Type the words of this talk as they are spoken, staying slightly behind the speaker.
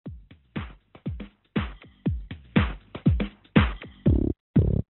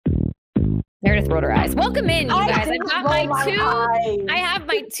Meredith rolled her eyes. Welcome in, you guys. I have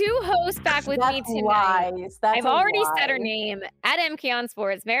my two hosts back with me tonight. I've already said her name at MK on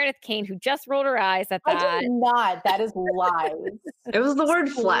Sports, Meredith Kane, who just rolled her eyes at that. I did not. That is lies. It was the word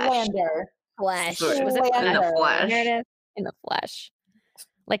flesh. Flesh. It Was it in the flesh? Meredith? In the flesh.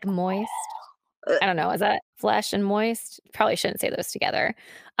 Like moist. I don't know. Is that flesh and moist? Probably shouldn't say those together.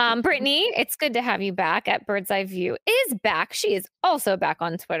 Brittany, it's good to have you back at Bird's Eye View. Is back. She is also back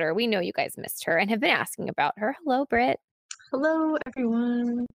on Twitter. We know you guys missed her and have been asking about her. Hello, Britt. Hello,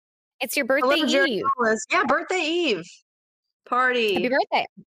 everyone. It's your birthday eve. Yeah, birthday eve. Party. Happy birthday.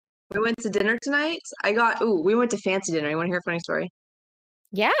 We went to dinner tonight. We went to fancy dinner. You want to hear a funny story?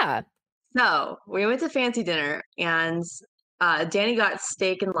 Yeah. So we went to fancy dinner and Danny got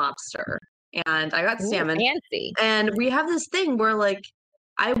steak and lobster. And I got salmon. Fancy. And we have this thing where, like,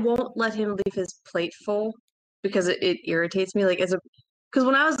 I won't let him leave his plate full because it irritates me. Like, because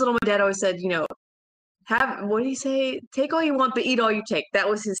when I was little, my dad always said, what do you say? Take all you want, but eat all you take. That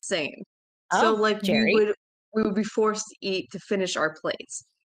was his saying. So, like, Jerry. we would be forced to eat to finish our plates.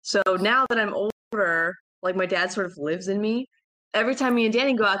 So now that I'm older, like, my dad sort of lives in me. Every time me and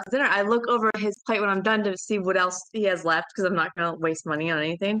Danny go out to dinner, I look over his plate when I'm done to see what else he has left because I'm not going to waste money on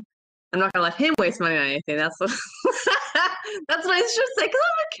anything. I'm not gonna let him waste money on anything. That's what that's what I should say. Because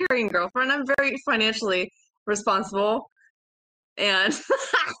I'm a caring girlfriend. I'm very financially responsible. And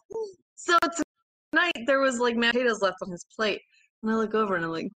so tonight there was like mashed potatoes left on his plate, and I look over and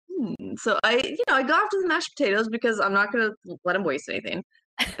I'm like, So I go after the mashed potatoes because I'm not gonna let him waste anything.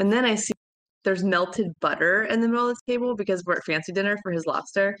 And then I see there's melted butter in the middle of the table because we're at fancy dinner for his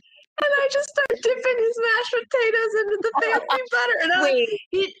lobster. And I just start dipping his mashed potatoes into the fancy butter.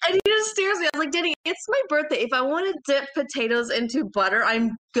 And he just stares at me. I was like, Danny, it's my birthday. If I want to dip potatoes into butter,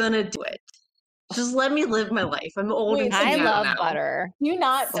 I'm going to do it. Just let me live my life. I'm old and I love butter. Do you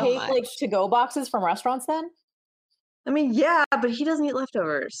not take like to-go boxes from restaurants then? I mean, yeah, but he doesn't eat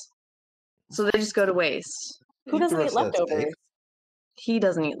leftovers. So they just go to waste. Who doesn't eat leftovers? He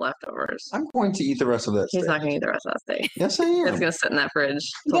doesn't eat leftovers. I'm going to eat the rest of that steak. He's not going to eat the rest of that steak. Yes, I am. It's going to sit in that fridge.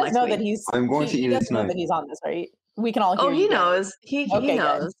 You guys know that he's. I'm going to eat it tonight. Know that he's on this, right? We can all hear. Oh, he knows. He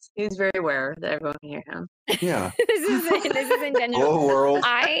knows. Good. He's very aware that everyone can hear him. Yeah. This is intentional. Hello, world.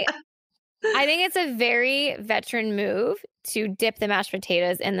 I think it's a very veteran move to dip the mashed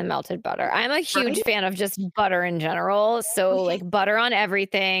potatoes in the melted butter. I'm a huge fan of just butter in general. So like butter on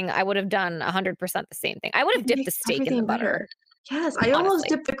everything. I would have done 100% the same thing. I would have dipped the steak in the butter. Yes, I almost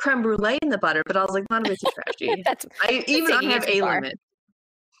dipped the creme brulee in the butter, but I was like, not a bit too trashy. I have a limit.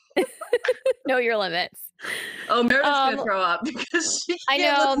 Know your limits. Oh, Meredith's gonna throw up because I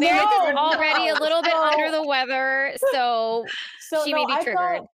know Meredith is already a little bit under the weather, so she may be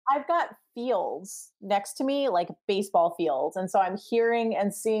triggered. I've got fields next to me, like baseball fields, and so I'm hearing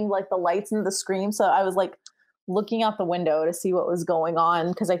and seeing like the lights and the scream. So I was like looking out the window to see what was going on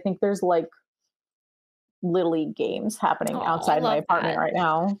because I think there's like Little League games happening outside my apartment right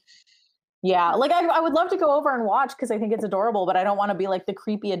now. Yeah, like I would love to go over and watch because I think it's adorable, but I don't want to be like the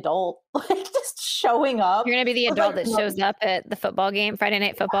creepy adult, like just showing up. You're gonna be the adult that shows up at the football game, Friday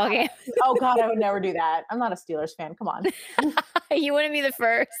night football game. Oh God, I would never do that. I'm not a Steelers fan. Come on. You wouldn't be the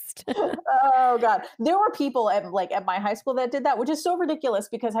first. Oh God, there were people at my high school that did that, which is so ridiculous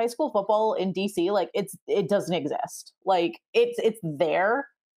because high school football in DC, like it doesn't exist. Like it's there.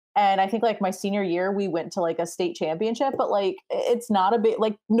 And I think like my senior year, we went to like a state championship, but like it's not a bit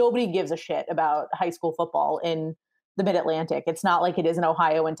like nobody gives a shit about high school football in the Mid-Atlantic. It's not like it is in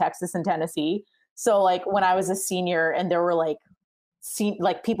Ohio and Texas and Tennessee. So like when I was a senior and there were like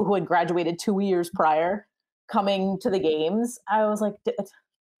people who had graduated 2 years prior coming to the games, I was like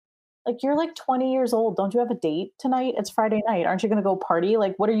you're like 20 years old. Don't you have a date tonight? It's Friday night. Aren't you going to go party?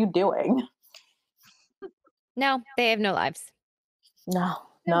 Like, what are you doing? No, they have no lives. No.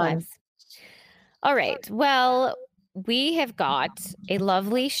 None. All right. Well, we have got a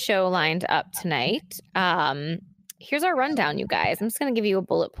lovely show lined up tonight. Here's our rundown, you guys. I'm just going to give you a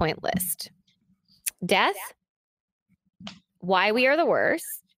bullet point list. Death. Why we are the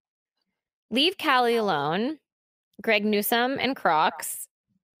worst. Leave Callie alone. Greg Newsome and Crocs.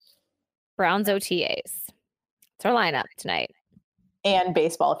 Browns OTAs. It's our lineup tonight. And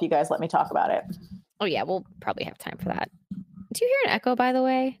baseball, if you guys let me talk about it. Oh, yeah. We'll probably have time for that. Do you hear an echo, by the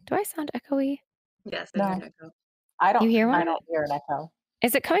way? Do I sound echoey? Yes, I hear an echo. I don't. You hear one? I don't hear an echo.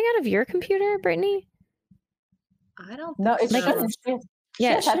 Is it coming out of your computer, Brittany? I don't. No, it's like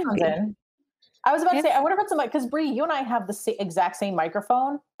yeah, it shouldn't be. I was about to say, I wonder if it's because Bree, you and I have the exact same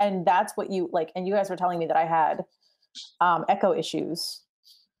microphone, and that's what you like. And you guys were telling me that I had echo issues.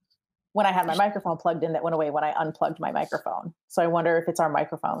 when I had my microphone plugged in that went away when I unplugged my microphone. So I wonder if it's our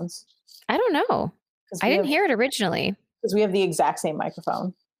microphones. I don't know. I didn't hear it originally. Because we have the exact same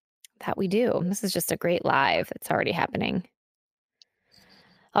microphone. That we do. This is just a great live that's already happening.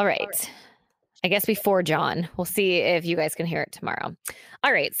 All right. I guess before John, we'll see if you guys can hear it tomorrow.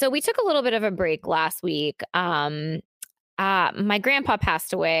 All right. So we took a little bit of a break last week. My grandpa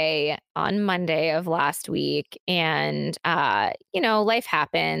passed away on Monday of last week, and life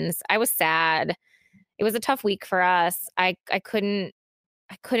happens. I was sad. It was a tough week for us. I couldn't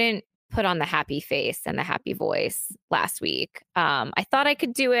put on the happy face and the happy voice last week. I thought I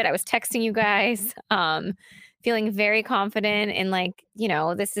could do it. I was texting you guys, feeling very confident in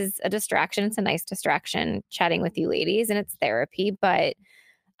this is a distraction. It's a nice distraction chatting with you ladies, and it's therapy, but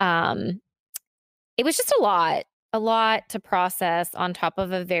it was just a lot to process on top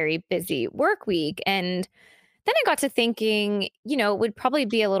of a very busy work week. And then I got to thinking, it would probably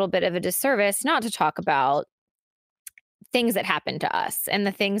be a little bit of a disservice not to talk about things that happen to us and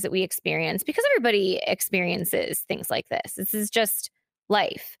the things that we experience, because everybody experiences things like this. This is just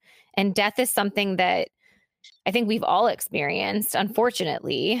life. And death is something that I think we've all experienced,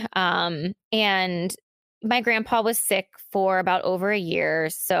 unfortunately. And my grandpa was sick for about over a year.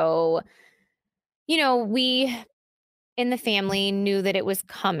 So, we in the family knew that it was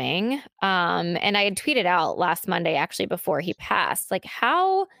coming. And I had tweeted out last Monday, actually, before he passed,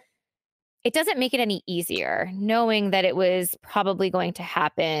 how it doesn't make it any easier knowing that it was probably going to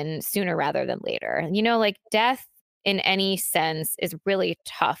happen sooner rather than later. Death in any sense is really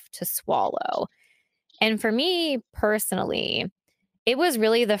tough to swallow. And for me personally, it was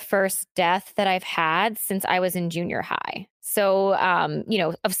really the first death that I've had since I was in junior high. So,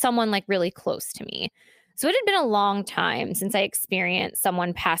 of someone really close to me. So it had been a long time since I experienced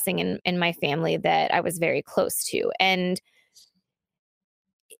someone passing in my family that I was very close to. And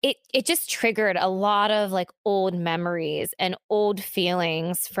it just triggered a lot of old memories and old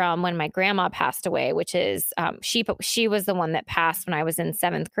feelings from when my grandma passed away, which is she was the one that passed when I was in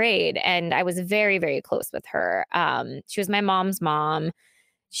 7th grade. And I was very, very close with her. She was my mom's mom.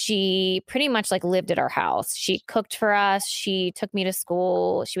 She pretty much lived at our house. She cooked for us. She took me to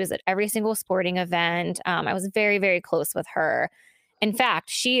school. She was at every single sporting event. I was very, very close with her. In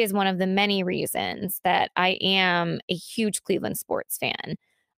fact, she is one of the many reasons that I am a huge Cleveland sports fan.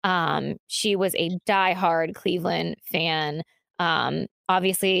 She was a diehard Cleveland fan.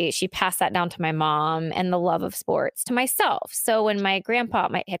 Obviously, she passed that down to my mom, and the love of sports to myself. So when my grandpa,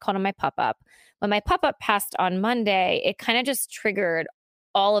 I called him my pop-up, when my pop-up passed on Monday, it kind of just triggered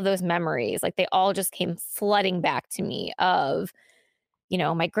all of those memories. They all just came flooding back to me of,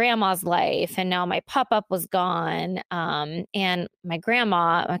 my grandma's life, and now my pop-up was gone. And my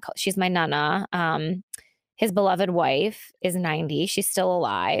grandma, she's my nana, his beloved wife is 90. She's still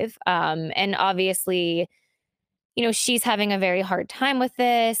alive. And obviously, she's having a very hard time with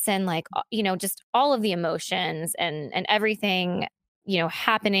this, and just all of the emotions and everything,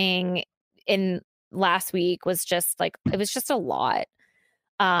 happening in last week was just it was just a lot.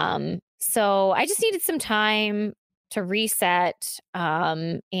 So I just needed some time to reset,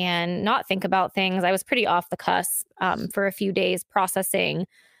 and not think about things. I was pretty off the cusp, for a few days, processing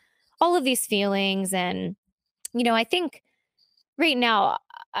all of these feelings. And, I think right now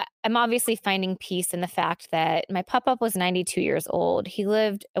I'm obviously finding peace in the fact that my pop-up was 92 years old. He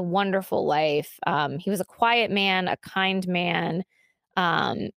lived a wonderful life. He was a quiet man, a kind man.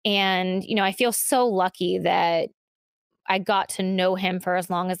 And, I feel so lucky that I got to know him for as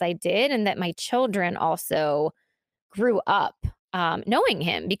long as I did, and that my children also grew up knowing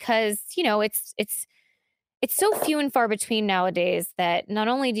him, because, it's so few and far between nowadays that not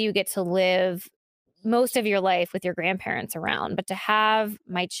only do you get to live most of your life with your grandparents around, but to have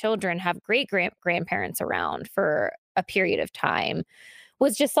my children have great grandparents around for a period of time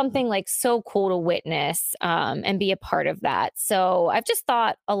was just something so cool to witness, and be a part of that. So I've just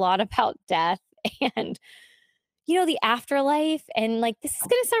thought a lot about death and, the afterlife. And this is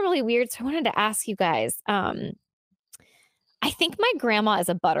going to sound really weird, so I wanted to ask you guys, I think my grandma is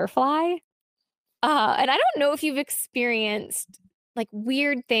a butterfly. And I don't know if you've experienced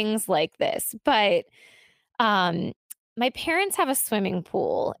weird things like this, but my parents have a swimming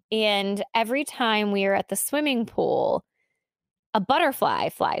pool, and every time we are at the swimming pool, a butterfly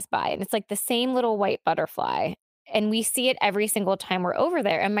flies by, and it's the same little white butterfly. And we see it every single time we're over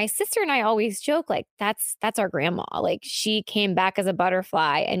there. And my sister and I always joke, that's our grandma. She came back as a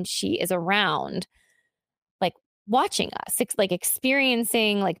butterfly, and she is around, watching us,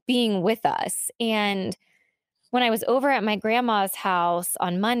 experiencing, being with us. And when I was over at my grandma's house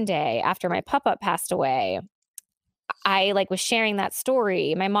on Monday after my pop-up passed away, I like was sharing that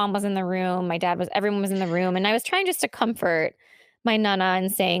story. My mom was in the room, my dad was, everyone was in the room. And I was trying just to comfort my nana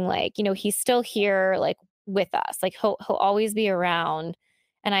and saying like, he's still here, like with us, like he'll always be around.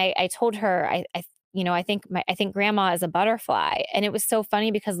 And I told her, I think grandma is a butterfly. And it was so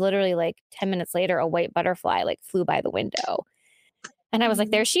funny because literally like 10 minutes later, a white butterfly like flew by the window. And I was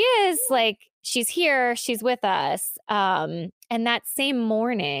like, there she is. Like, she's here. She's with us. And that same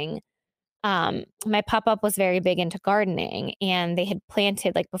morning, my pop-up was very big into gardening, and they had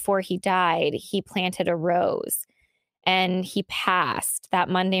planted, like before he died, he planted a rose, and he passed that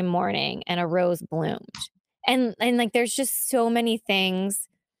Monday morning and a rose bloomed. And like, there's just so many things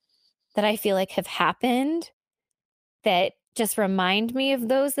that I feel like have happened that just remind me of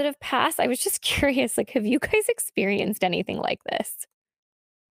those that have passed. I was just curious, like, have you guys experienced anything like this?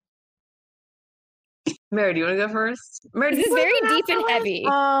 Mary, do you want to go first? Mary, This is very deep and heavy.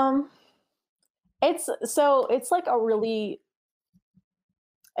 It's like a really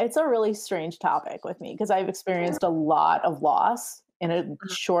strange topic with me because I've experienced a lot of loss in a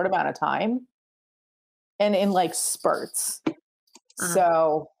short amount of time and in like spurts.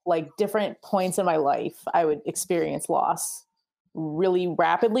 So like different points in my life, I would experience loss really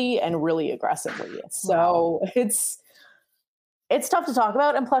rapidly and really aggressively. So it's tough to talk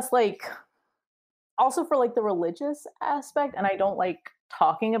about. And plus like, also for like the religious aspect, and I don't like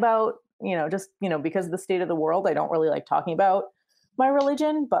talking about, because of the state of the world, I don't really like talking about my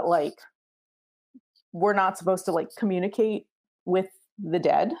religion, but like we're not supposed to like communicate with the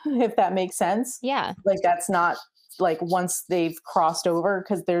dead, if that makes sense. Yeah. Like that's not like once they've crossed over,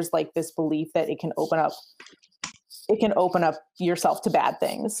 because there's like this belief that it can open up yourself to bad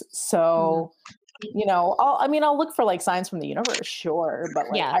things. So I'll look for like signs from the universe, sure, but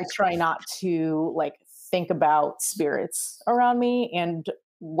like I try not to like think about spirits around me and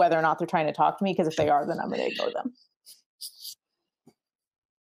whether or not they're trying to talk to me, because if they are, then I'm going to ignore them.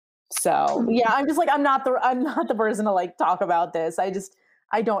 So yeah, I'm just like I'm not the person to like talk about this.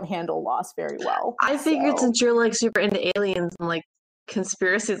 I don't handle loss very well. I figured since you're like super into aliens and like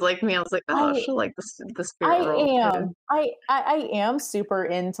conspiracies like me, I was like, she'll like the spirit world. I am super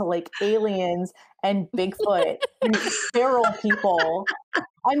into like aliens and Bigfoot and feral people.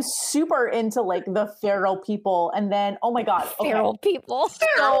 I'm super into like the feral people, and then oh my god, feral people.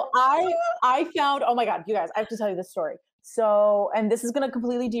 So I found, oh my god, you guys, I have to tell you this story. So, and this is going to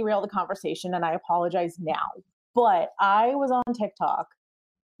completely derail the conversation, and I apologize now, but I was on TikTok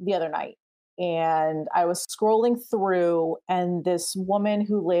the other night, and I was scrolling through, and this woman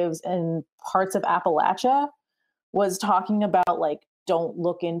who lives in parts of Appalachia was talking about like, don't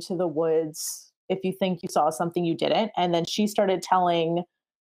look into the woods if you think you saw something you didn't. And then she started telling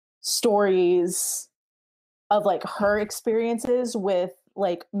stories of like her experiences with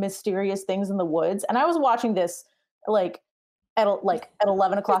like mysterious things in the woods. And I was watching this like at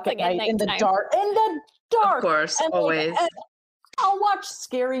 11 o'clock at night in the dark. Of course, and, always. And I'll watch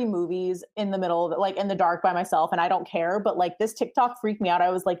scary movies in the middle of it, like in the dark by myself, and I don't care. But like this TikTok freaked me out.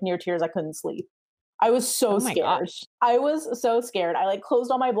 I was like near tears. I couldn't sleep. I was so scared. Gosh. I was so scared. I like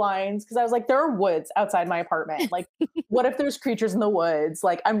closed all my blinds because I was like, there are woods outside my apartment. Like, what if there's creatures in the woods?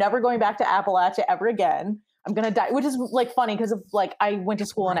 Like, I'm never going back to Appalachia ever again. I'm gonna die, which is like funny because of like I went to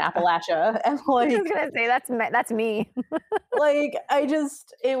school in Appalachia, and like I was gonna say that's me. Like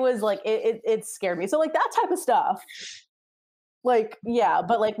it was like it scared me. So like that type of stuff. Like, yeah,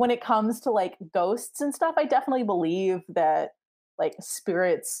 but like when it comes to like ghosts and stuff, I definitely believe that like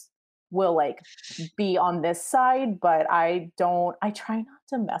spirits will like be on this side, but I try not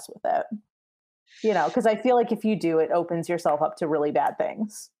to mess with it, because I feel like if you do, it opens yourself up to really bad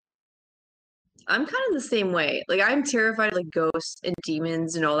things. I'm kind of the same way. Like I'm terrified of like ghosts and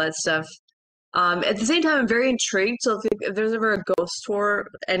demons and all that stuff. At the same time, I'm very intrigued. So if there's ever a ghost tour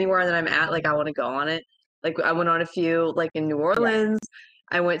anywhere that I'm at, like I want to go on it. Like I went on a few like in New Orleans.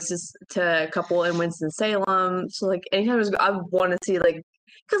 Yeah. I went to a couple in Winston-Salem. So like anytime I want to see like,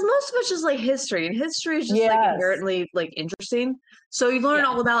 because most of it's just like history, and history is just like inherently like interesting. So you learn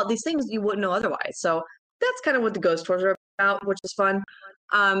all about these things you wouldn't know otherwise. So that's kind of what the ghost tours are about, which is fun.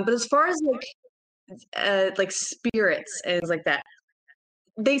 But as far as like spirits and things like that,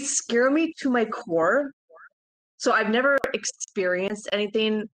 they scare me to my core. So I've never experienced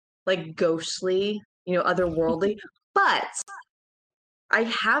anything like ghostly, otherworldly, but I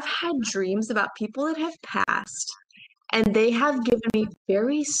have had dreams about people that have passed, and they have given me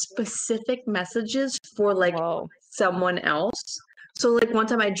very specific messages for like someone else. So like one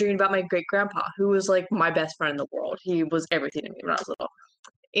time I dreamed about my great grandpa, who was like my best friend in the world. He was everything to me when I was little.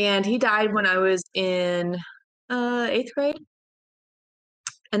 And he died when I was in 8th grade.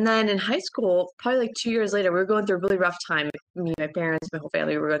 And then in high school, probably like 2 years later, we were going through a really rough time. Me, my parents, my whole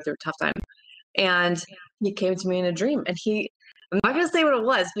family, we were going through a tough time. And he came to me in a dream, and I'm not going to say what it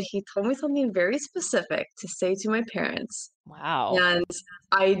was, but he told me something very specific to say to my parents. Wow. And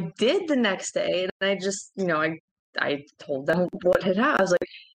I did the next day, and I just, I told them what had happened. I was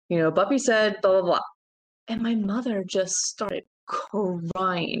like, Buppy said blah, blah, blah. And my mother just started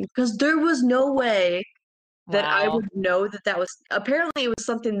crying because there was no way that I Wow. would know that was, apparently it was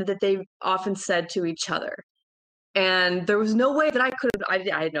something that they often said to each other. And there was no way that I could have,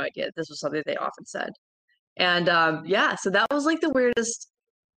 I had no idea this was something they often said. And yeah, so that was like the weirdest,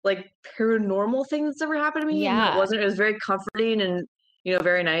 like paranormal thing that's ever happened to me. And Yeah. it was very comforting and,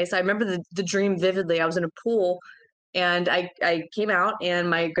 very nice. I remember the dream vividly. I was in a pool and I came out and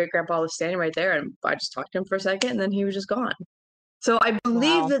my great grandpa was standing right there and I just talked to him for a second and then he was just gone. So I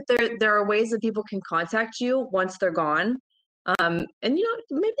believe Wow. that there are ways that people can contact you once they're gone. And maybe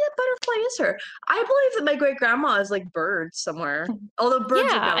that butterfly is her. I believe that my great grandma is like birds somewhere. Although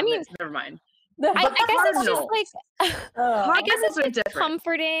birds Yeah, are I mean, relevant, never mind. I guess it's just like I guess Cardinals are it's different.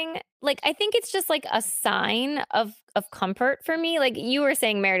 comforting. Like I think it's just like a sign of comfort for me. Like you were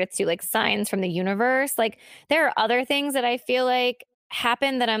saying, Meredith, too, like signs from the universe. Like there are other things that I feel like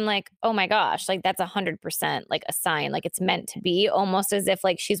happen that I'm like, oh my gosh, like that's 100% like a sign, like it's meant to be, almost as if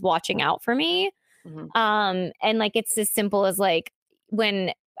like she's watching out for me. Mhm. And like it's as simple as like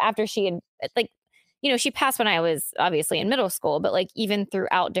when after she had like she passed when I was obviously in middle school, but like even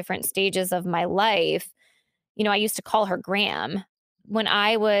throughout different stages of my life, I used to call her Graham when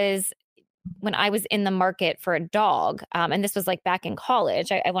I was in the market for a dog. And this was like back in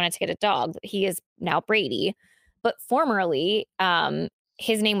college. I wanted to get a dog. He is now Brady, but formerly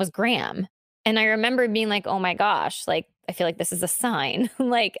his name was Graham. And I remember being like, oh my gosh, like I feel like this is a sign.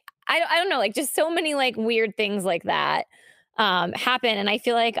 Like I don't know, like just so many like weird things like that happen. And I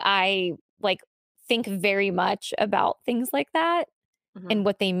feel like I like think very much about things like that and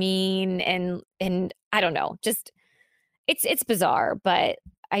what they mean and I don't know, just it's bizarre, but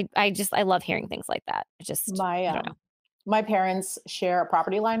I love hearing things like that. It just I don't know. My parents share a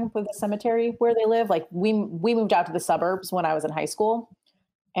property line with the cemetery where they live. Like we moved out to the suburbs when I was in high school.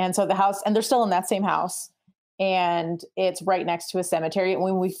 And so the house, and they're still in that same house, and it's right next to a cemetery. And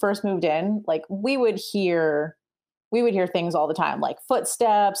when we first moved in, like we would hear things all the time, like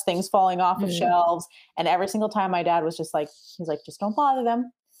footsteps, things falling off of shelves. And every single time my dad was just like, he's like, just don't bother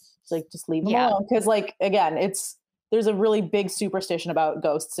them. He's like, just leave them alone. Cause like, again, there's a really big superstition about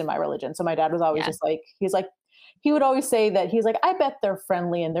ghosts in my religion. So my dad was always just like, he would always say that he's like, I bet they're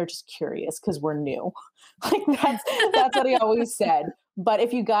friendly and they're just curious because we're new. Like that's what he always said. But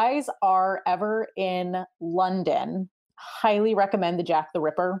if you guys are ever in London, highly recommend the Jack the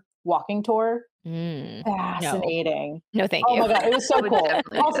Ripper walking tour. Fascinating. No, thank you. Oh my God, it was so cool.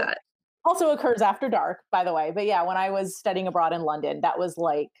 Also occurs after dark, by the way. But yeah, when I was studying abroad in London, that was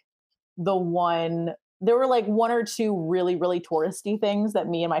like there were like one or two really, really touristy things that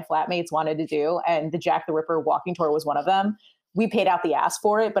me and my flatmates wanted to do. And the Jack the Ripper walking tour was one of them. We paid out the ass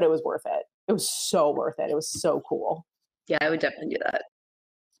for it, but it was worth it. It was so worth it. It was so cool. Yeah, I would definitely do that.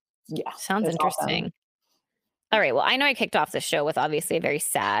 Yeah. Sounds interesting. Awesome. All right. Well, I know I kicked off the show with obviously a very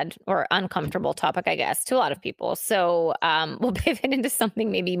sad or uncomfortable topic, I guess, to a lot of people. So we'll pivot into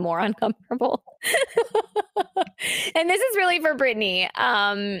something maybe more uncomfortable. And this is really for Brittany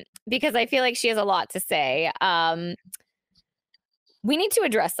because I feel like she has a lot to say. We need to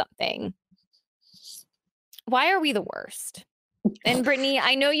address something. Why are we the worst? And Brittany,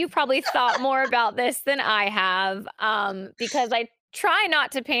 I know you probably thought more about this than I have because I try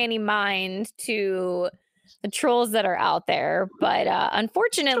not to pay any mind to the trolls that are out there, but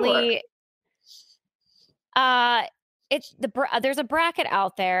unfortunately, there's a bracket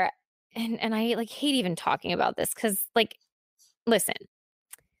out there, and I like hate even talking about this because, like, listen,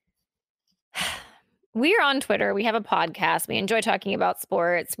 we are on Twitter. We have a podcast. We enjoy talking about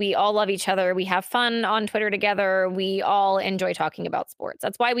sports. We all love each other. We have fun on Twitter together. We all enjoy talking about sports.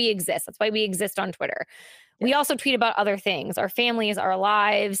 That's why we exist. That's why we exist on Twitter. We also tweet about other things, our families, our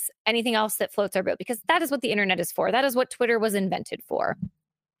lives, anything else that floats our boat, because that is what the internet is for. That is what Twitter was invented for.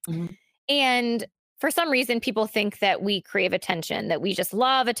 Mm-hmm. And for some reason, people think that we crave attention, that we just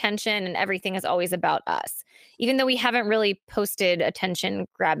love attention and everything is always about us, even though we haven't really posted attention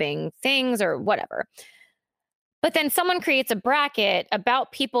grabbing things or whatever. But then someone creates a bracket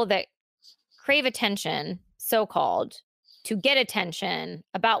about people that crave attention, so-called, to get attention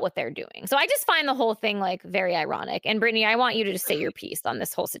about what they're doing. So I just find the whole thing like very ironic. And Brittany, I want you to just say your piece on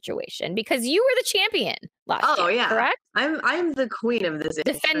this whole situation because you were the champion last year, yeah. Correct? I'm the queen of this.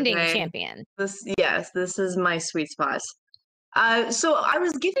 Defending champion. This is my sweet spot. So I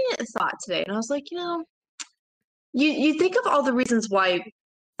was giving it a thought today, and I was like, you think of all the reasons why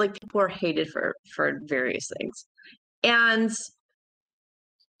like people are hated for various things, and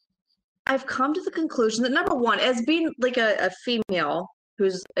I've come to the conclusion that number one, as being like a female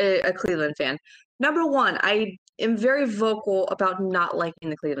who's a Cleveland fan, number one, I am very vocal about not liking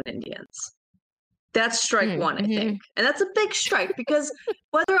the Cleveland Indians. That's strike one, I think. And that's a big strike because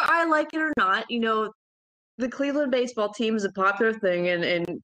whether I like it or not, the Cleveland baseball team is a popular thing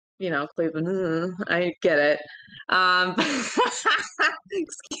in Cleveland. I get it.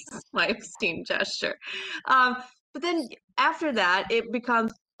 Excuse my obscene gesture. But then after that, it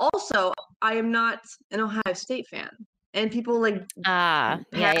becomes also, I am not an Ohio State fan. And people like yeah.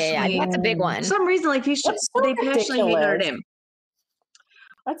 That's a big one. For some reason, like they passionately hate Notre Dame.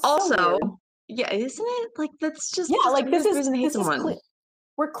 That's also, so yeah, isn't it? Like that's just like this is reason to hate someone.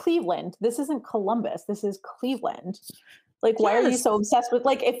 We're Cleveland. This isn't Columbus. This is Cleveland. Like, why are you so obsessed with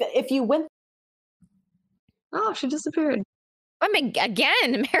like if you went? Oh, she disappeared. I mean,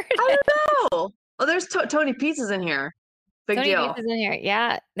 again, Meredith. I don't know. Oh, there's Tony Pieces in here. Big Tony deal. Pieces in here.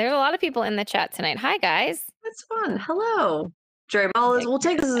 Yeah, there's a lot of people in the chat tonight. Hi, guys. That's fun. Hello, Jerry. We'll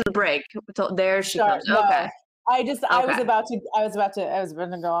take this as a break. There she comes. No. Okay. I was about to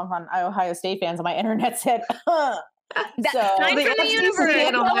go off on Ohio State fans, and my internet said, Time for the universe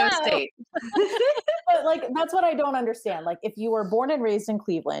in Ohio State. But like, that's what I don't understand. Like, if you were born and raised in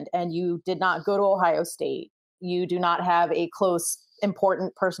Cleveland and you did not go to Ohio State, you do not have a close,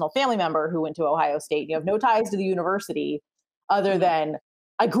 important personal family member who went to Ohio State. You have no ties to the university other than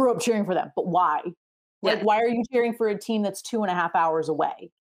I grew up cheering for them. But why? Like, why are you cheering for a team that's 2.5 hours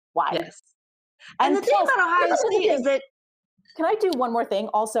away? Why? Yes. And the thing about Ohio State is that. Can I do one more thing?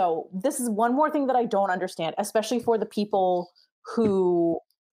 Also, this is one more thing that I don't understand, especially for the people who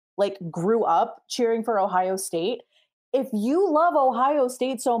like grew up cheering for Ohio State. If you love Ohio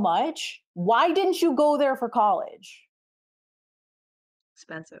State so much, why didn't you go there for college?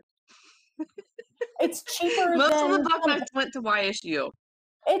 Expensive. It's cheaper. Most of the Bucknuts went to YSU.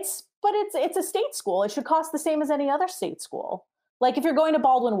 It's a state school. It should cost the same as any other state school. Like if you're going to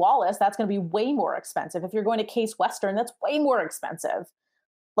Baldwin Wallace, that's going to be way more expensive. If you're going to Case Western, that's way more expensive.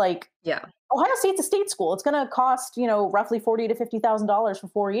 Like, Ohio State's a state school. It's going to cost, roughly $40,000 to $50,000 for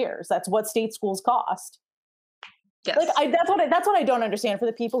 4 years. That's what state schools cost. Yes. Like that's what I don't understand for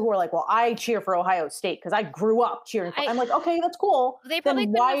the people who are like, well, I cheer for Ohio State because I grew up cheering for. I'm like, okay, that's cool. They probably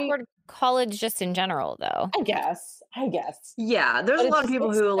couldn't afford college just in general, though. I guess. Yeah, there's a lot of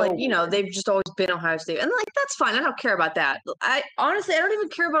people who like, they've just always been Ohio State, and like that's fine. I don't care about that. I honestly don't even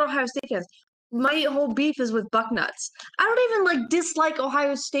care about Ohio State fans. My whole beef is with Bucknuts. I don't even like dislike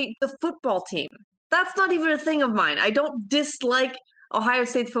Ohio State, the football team. That's not even a thing of mine. I don't dislike Ohio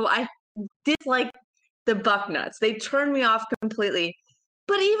State football. I dislike the Bucknuts. They turn me off completely.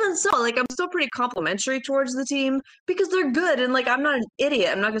 But even so, like I'm still pretty complimentary towards the team because they're good. And like I'm not an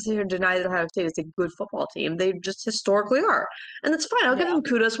idiot. I'm not gonna sit here and deny that Ohio State is a good football team. They just historically are. And that's fine. I'll give them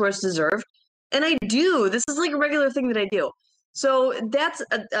kudos where it's deserved. And I do. This is like a regular thing that I do. So that's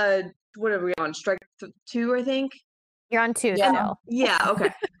what are we on? Strike 2, I think. You're on 2 yeah. now. Yeah, okay.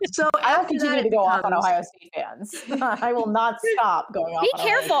 So I'll continue to go off on Ohio State fans. I will not stop going off. Be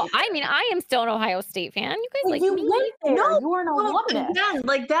careful. I mean, I am still an Ohio State fan. You guys like you me? went there. No, you are an alumnus. Again,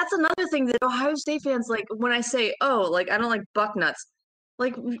 like that's another thing that Ohio State fans like when I say, oh, like I don't like Bucknuts.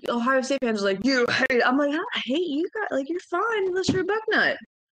 Like Ohio State fans are like, you hate. I'm like, I don't hate you guys. Like you're fine unless you're a Bucknut.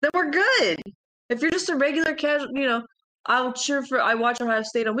 Then we're good. If you're just a regular casual, I watch Ohio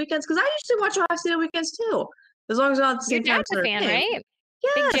State on weekends because I usually watch Ohio State on weekends too. As long as I'm not the same Your dad's a fan, right?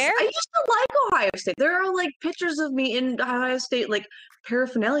 Yes, I used to like Ohio State. There are like pictures of me in Ohio State, like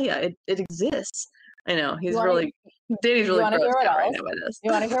paraphernalia. It exists. I know he's Danny's really grossed out right now by this.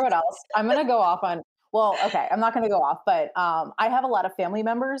 You want to hear what else? I'm going to go off on. Well, okay, I'm not going to go off, but I have a lot of family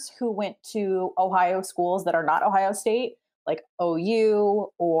members who went to Ohio schools that are not Ohio State, like OU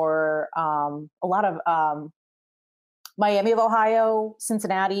or a lot of Miami of Ohio,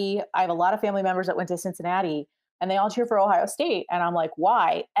 Cincinnati. I have a lot of family members that went to Cincinnati and they all cheer for Ohio State. And I'm like,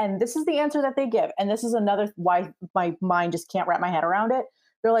 why? And this is the answer that they give. And this is another why my mind just can't wrap my head around it.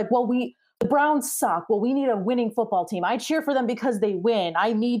 They're like, well, the Browns suck. Well, we need a winning football team. I cheer for them because they win.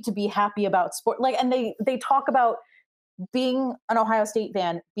 I need to be happy about sport. Like, and they talk about being an Ohio State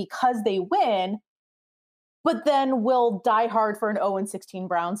fan because they win, but then will die hard for an 0-16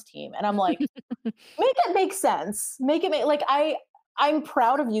 Browns team. And I'm like, make it make sense. Make it make like I'm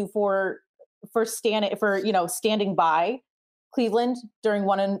proud of you for standing by Cleveland during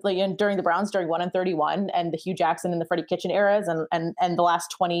during the Browns during 1-31 and the Hugh Jackson and the Freddie Kitchen eras and the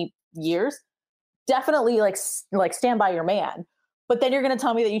last 20 years. definitely like stand by your man. But then you're going to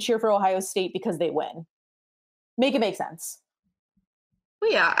tell me that you cheer for Ohio State because they win. Make it make sense.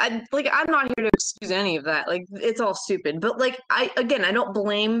 Well, yeah, I'm not here to excuse any of that. Like, it's all stupid. But like, I don't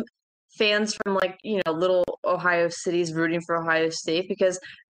blame fans from like, little Ohio cities rooting for Ohio State, because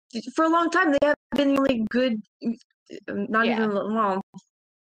for a long time they have been the only good, not Yeah. even well,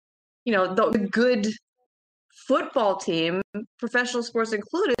 the good football team, professional sports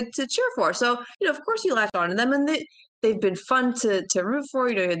included, to cheer for. So, of course you latch on to them, and they've been fun to root for.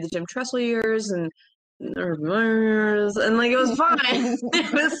 You had the Jim Tressel years and like, it was fine.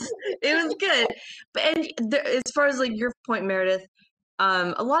 it was good. But as far as like your point, Meredith,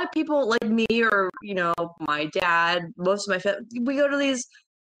 a lot of people like me, or my dad, most of my family, we go to these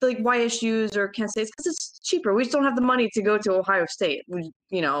like YSUs or Kent States because it's cheaper. We just don't have the money to go to Ohio State.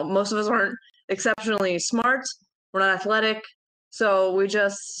 Most of us aren't exceptionally smart. We're not athletic, so we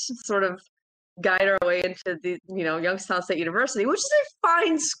just sort of guide our way into the Youngstown State University, which is a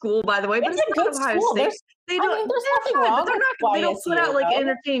fine school, by the way, but it's a good Ohio school. State. They don't. There's They're nothing fine, wrong but with they don't put out like YSU, though.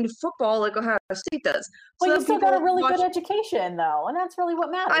 entertaining football like Ohio State does. Well, So you still got a really watch- good education, though, and that's really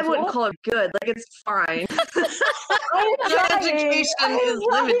what matters. I wouldn't call it good. Like, it's fine. I'm Your trying. education I'm is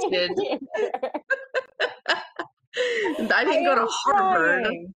limited. I didn't go to Harvard.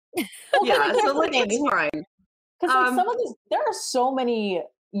 Well, Yeah, here's so the like, thing. it's fine. Because some of these, there are so many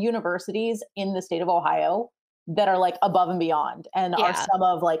universities in the state of Ohio that are like above and beyond, and are some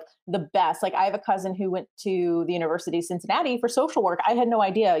of like the best. Like, I have a cousin who went to the University of Cincinnati for social work. I had no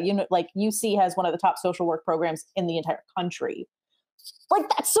idea. Like, UC has one of the top social work programs in the entire country. Like,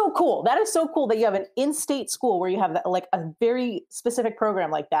 that's so cool. That is so cool that you have an in-state school where you have like a very specific program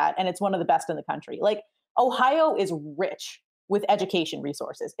like that, and it's one of the best in the country. Like, Ohio is rich with education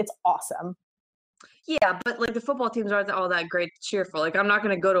resources. It's awesome. Yeah, but like, the football teams aren't all that great to cheer for. Like, I'm not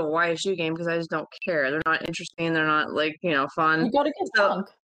going to go to a YSU game because I just don't care. They're not interesting. They're not like, fun. You got to get drunk.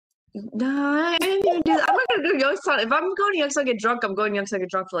 No, I didn't even do that. I'm not going to go to Youngstown. If I'm going to Youngstown to get drunk, I'm going to Youngstown to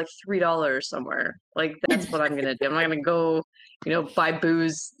get drunk for like $3 somewhere. Like, that's what I'm going to do. I'm not going to go, buy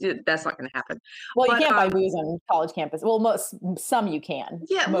booze. That's not going to happen. Well, you can't buy booze on college campus. Well, some you can.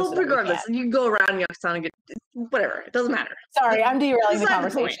 Yeah, well, regardless, you can go around Youngstown and get whatever. It doesn't matter. Sorry, I'm derailing the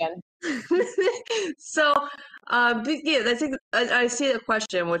conversation. So, yeah, I see the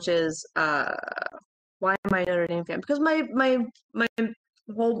question, which is, why am I a Notre Dame fan? Because my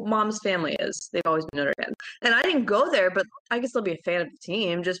whole mom's family they've always been Notre Dame, and I didn't go there, but I can still be a fan of the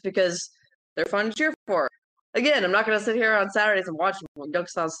team just because they're fun to cheer for. Again, I'm not going to sit here on Saturdays and watch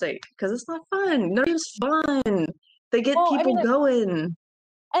Youngstown State because it's not fun. Notre Dame's fun. They get people going.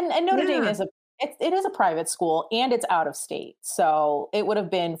 And Notre Dame is it is a private school, and it's out of state, so it would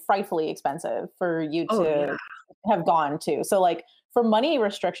have been frightfly expensive for you to have gone to. So, like, for money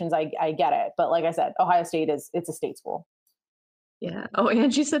restrictions, I get it, but like I said, Ohio State it's a state school. Yeah. Oh,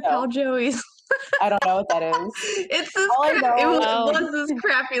 Angie said Pal Joey's. I don't know what that is. It's this. It was this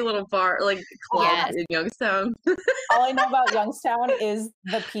crappy little bar, like club in Youngstown. All I know about Youngstown is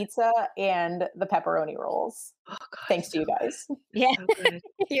the pizza and the pepperoni rolls. Oh, God, thanks to you guys. Yeah,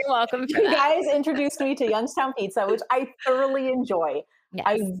 you're welcome. You guys introduced me to Youngstown pizza, which I thoroughly enjoy.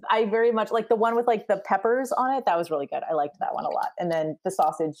 Yes. I very much like the one with like the peppers on it. That was really good. I liked that one a lot. And then the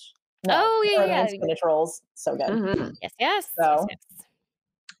sausage. Spinach rolls, so good. Mm-hmm. Yes.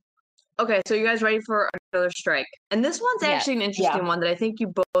 Okay, so you guys ready for another strike? And this one's actually an interesting one that I think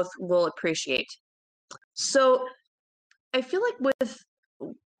you both will appreciate. So I feel like with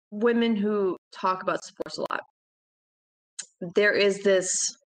women who talk about sports a lot, there is this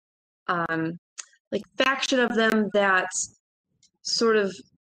like faction of them that sort of,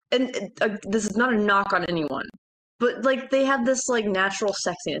 and this is not a knock on anyone, but like, they have this like natural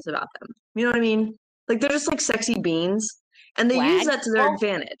sexiness about them. You know what I mean? Like, they're just like sexy beans, and they use that to their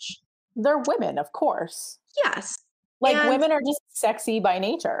advantage. They're women, of course. Yes. Like, women are just sexy by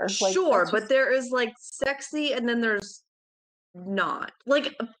nature. Like, sure, but there is like sexy, and then there's not.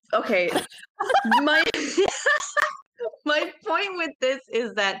 Like, okay. my point with this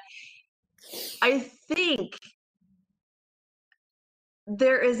is that I think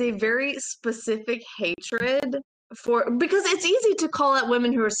there is a very specific hatred because it's easy to call out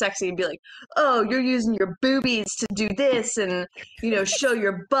women who are sexy and be like, oh, you're using your boobies to do this, and show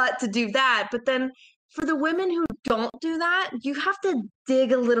your butt to do that. But then for the women who don't do that, you have to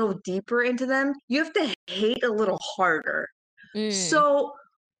dig a little deeper into them. You have to hate a little harder. So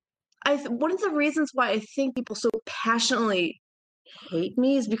one of the reasons why I think people so passionately hate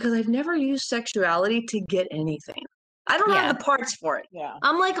me is because I've never used sexuality to get anything. I don't have the parts for it. Yeah.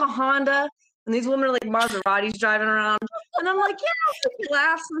 I'm like a Honda, and these women are like Maseratis driving around. And I'm like, yeah, I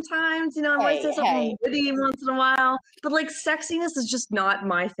laugh sometimes, I might say something witty once in a while, but like sexiness is just not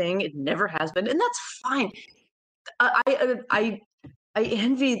my thing. It never has been, and that's fine. I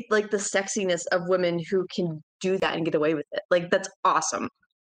envy like the sexiness of women who can do that and get away with it. Like that's awesome.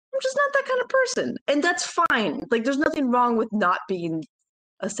 I'm just not that kind of person, and that's fine. Like there's nothing wrong with not being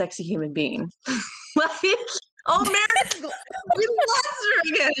a sexy human being. Like, oh, Meredith, we lost her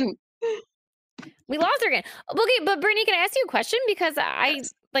again. We lost her again. Okay, but Brittany, can I ask you a question? Because I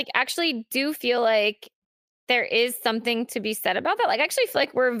actually do feel like there is something to be said about that. Like, I actually feel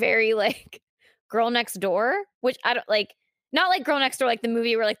like we're very like Girl Next Door, which I don't like. Not like Girl Next Door, like the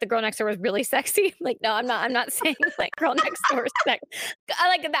movie where like the girl next door was really sexy. Like, no, I'm not saying like Girl Next Door is sex. I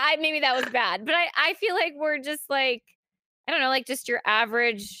like that. Maybe that was bad, but I feel like we're just like, I don't know, like just your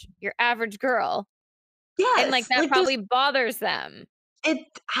average girl. Yes, and like that probably bothers them.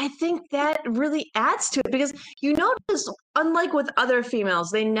 I think that really adds to it because you notice, unlike with other females,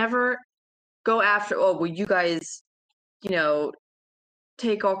 they never go after, oh, well, you guys,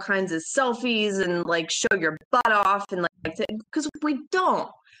 take all kinds of selfies and like show your butt off and like because we don't.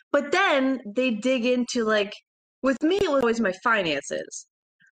 But then they dig into like, with me, it was always my finances.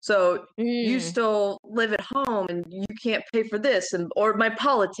 So you still live at home and you can't pay for this, or my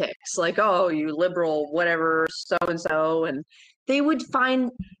politics, like, oh, you liberal, whatever, so and so, and they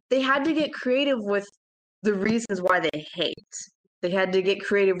had to get creative with the reasons why they hate. They had to get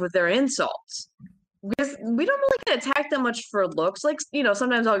creative with their insults because we don't really get attacked that much for looks. Like,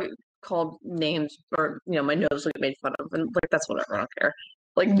 sometimes I'll get called names or my nose will get made fun of, and like that's whatever, I don't care.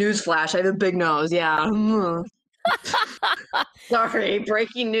 Like newsflash, I have a big nose. Yeah. Sorry,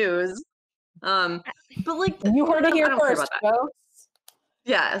 breaking news. But like you heard it here first, folks.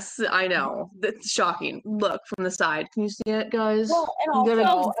 Yes, I know. That's shocking. Look from the side. Can you see it, guys? Well, and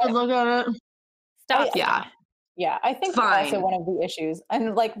also, look at it. Stop. Yeah, I think also one of the issues,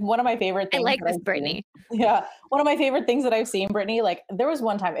 and like one of my favorite things. I like this, Brittany. Yeah, one of my favorite things that I've seen, Brittany. Like there was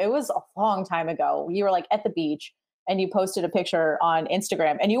one time, it was a long time ago. You were like at the beach, and you posted a picture on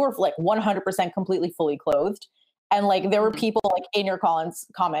Instagram, and you were like 100% completely fully clothed, and like there were people like in your comments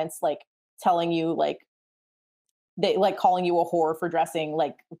like telling you like they like calling you a whore for dressing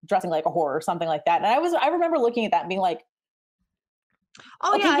like a whore or something like that. And I remember looking at that and being like,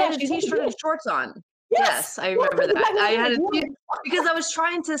 oh okay, yeah, I had a t-shirt and shorts on. Yes, I remember that. I had because I was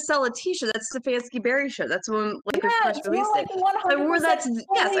trying to sell a t-shirt. That's Stefanski Berry shirt. That's when Lakers first released it. I wore that to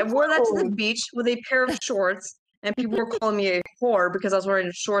the beach with a pair of shorts, and people were calling me a whore because I was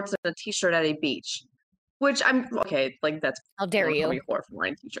wearing shorts and a t-shirt at a beach. Which I'm okay, like that's how dare you? Whore for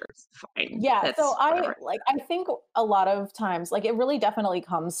wearing t-shirts. Fine. Yeah, so I think a lot of times, like it really definitely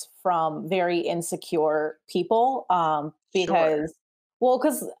comes from very insecure people, because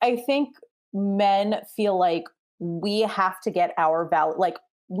I think men feel like we have to get our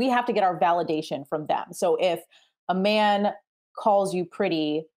validation from them. So if a man calls you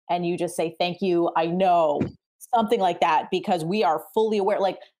pretty and you just say thank you, I know, something like that, because we are fully aware,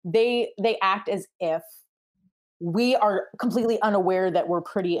 like they act as if we are completely unaware that we're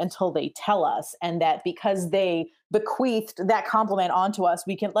pretty until they tell us, and that because they bequeathed that compliment onto us,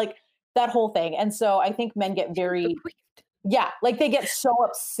 we can like that whole thing. And so I think men get very, like they get so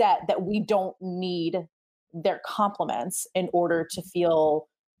upset that we don't need their compliments in order to feel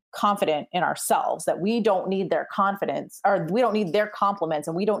confident in ourselves, that we don't need their confidence, or we don't need their compliments,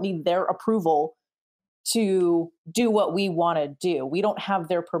 and we don't need their approval to do what we want to do. We don't have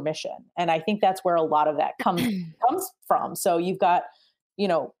their permission. And I think that's where a lot of that comes from. So you've got,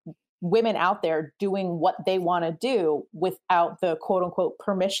 women out there doing what they want to do without the quote unquote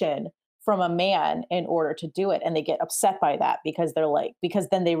permission from a man in order to do it. And they get upset by that because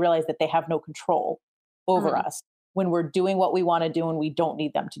then they realize that they have no control over us when we're doing what we want to do and we don't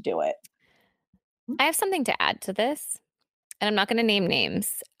need them to do it. I have something to add to this. And I'm not going to name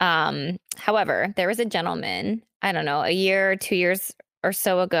names. However, there was a gentleman, I don't know, a year or 2 years or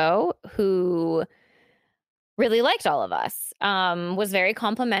so ago, who really liked all of us, was very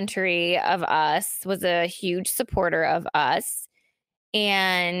complimentary of us, was a huge supporter of us.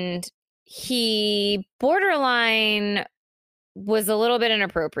 And he borderline was a little bit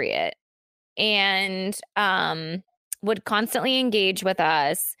inappropriate and would constantly engage with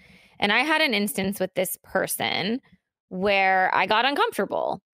us. And I had an instance with this person where I got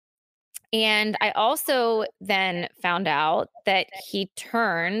uncomfortable. And I also then found out that he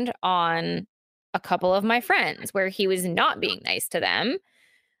turned on a couple of my friends where he was not being nice to them.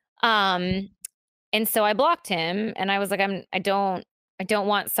 And so I blocked him, and I was like, I don't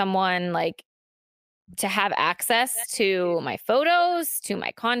want someone like to have access to my photos, to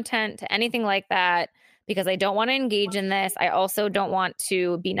my content, to anything like that. because I don't want to engage in this. I also don't want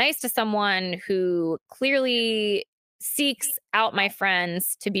to be nice to someone who clearly seeks out my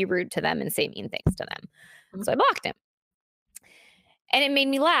friends to be rude to them and say mean things to them. So I blocked him. And it made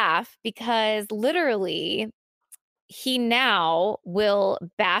me laugh because literally he now will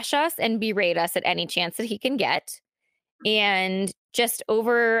bash us and berate us at any chance that he can get. And just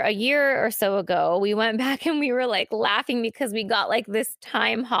over a year or so ago, we went back and we were like laughing because we got like this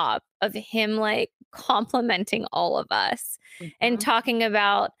time hop of him like complimenting all of us and talking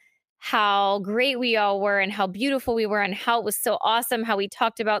about how great we all were and how beautiful we were and how it was so awesome, how we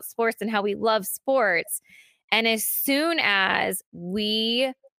talked about sports and how we love sports. And as soon as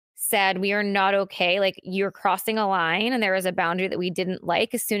we said we are not okay, like you're crossing a line and there was a boundary that we didn't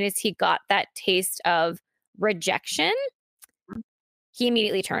like, as soon as he got that taste of rejection, he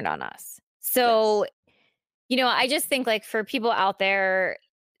immediately turned on us. So, you know, I just think like for people out there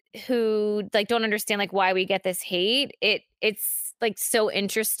who like don't understand like why we get this hate, it's like so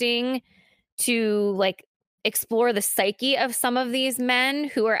interesting to like explore the psyche of some of these men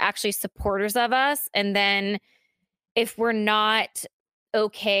who are actually supporters of us. And then if we're not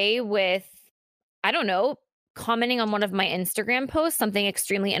okay with, I don't know, commenting on one of my Instagram posts, something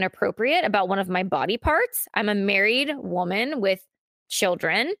extremely inappropriate about one of my body parts. I'm a married woman with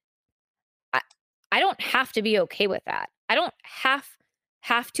children. I don't have to be okay with that. I don't have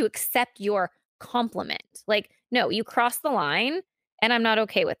to accept your compliment. Like, no, you crossed the line and I'm not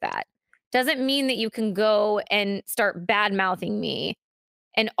okay with that. Doesn't mean that you can go and start bad mouthing me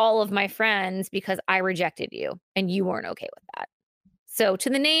and all of my friends because I rejected you and you weren't okay with that. So to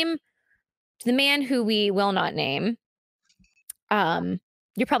the man who we will not name,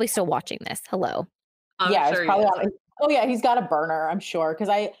 you're probably still watching this. Hello. Yeah, it's probably on. Oh yeah, he's got a burner, I'm sure, because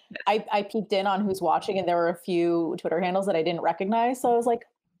I peeked in on who's watching, and there were a few Twitter handles that I didn't recognize. So I was like,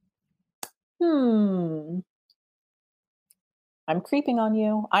 I'm creeping on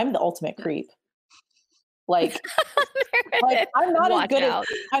you. I'm the ultimate creep. Like I'm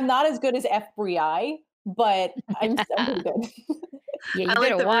not as good as F. Bri, but I'm pretty good. Yeah, you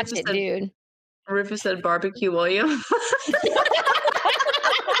better watch it, dude. Rufus said Barbecue William.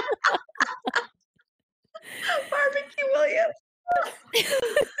 Barbecue William.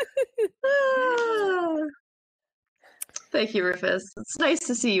 Thank you, Rufus. It's nice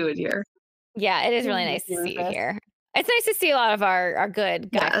to see you in here. Yeah, it is really nice to see you here. It's nice to see a lot of our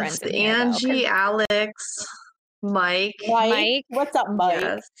good guy friends. Angie, Alex, Mike. What's up, Mike?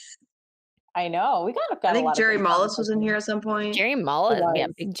 Yes. I know. We got I think Jerry Mullis was in here at some point. Jerry Mullis, yeah,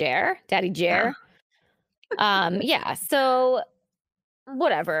 Big Jer, Daddy Jer. Yeah. So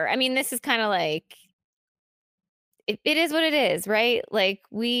whatever. I mean, this is kind of like it is what it is, right? Like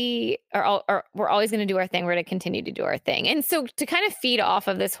we're always going to do our thing. We're going to continue to do our thing. And so to kind of feed off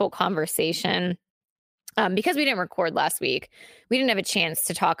of this whole conversation, because we didn't record last week, we didn't have a chance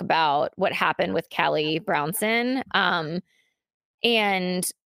to talk about what happened with Callie Brownson. And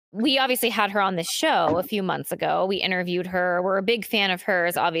we obviously had her on this show a few months ago. We interviewed her. We're a big fan of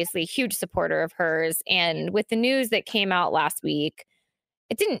hers, obviously, huge supporter of hers. And with the news that came out last week,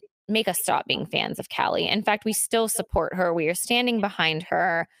 it didn't make us stop being fans of Callie. In fact, we still support her. We are standing behind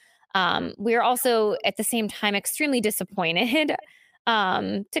her. We are also at the same time extremely disappointed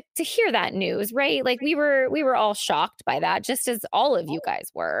to hear that news, right? Like we were all shocked by that, just as all of you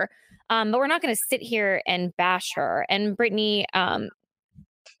guys were. But we're not going to sit here and bash her. And Brittany,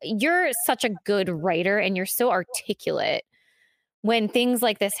 you're such a good writer and you're so articulate when things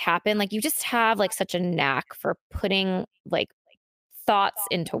like this happen. Like you just have like such a knack for putting like thoughts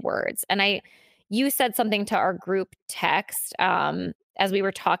into words. And you said something to our group text as we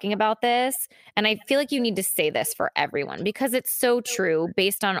were talking about this. And I feel like you need to say this for everyone because it's so true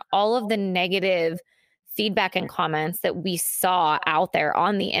based on all of the negative feedback and comments that we saw out there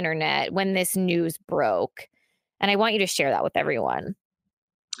on the internet when this news broke. And I want you to share that with everyone.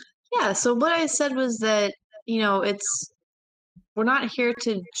 Yeah. So what I said was that, we're not here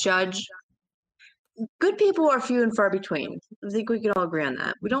to judge. Good people are few and far between. I think we can all agree on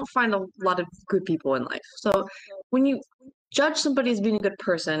that. We don't find a lot of good people in life. So when you judge somebody as being a good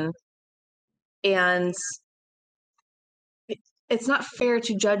person, and it's not fair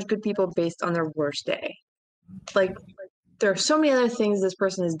to judge good people based on their worst day. Like there are so many other things this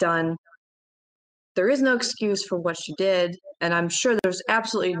person has done. There is no excuse for what she did. And I'm sure there's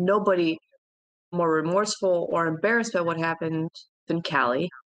absolutely nobody more remorseful or embarrassed by what happened than Callie.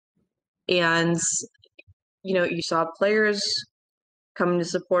 And, you saw players coming to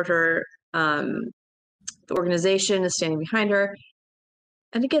support her. The organization is standing behind her.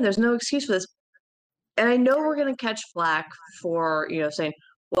 And again, there's no excuse for this. And I know we're going to catch flack for, saying,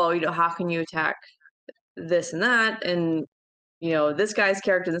 well, how can you attack this and that, and this guy's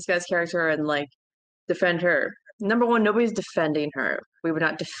character, and like defend her. Number one, nobody's defending her. We would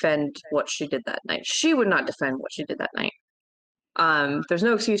not defend what she did that night. She would not defend what she did that night. There's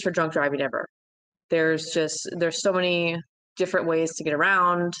no excuse for drunk driving ever. There's so many different ways to get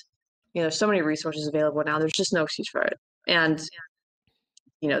around. There's so many resources available now. There's just no excuse for it. And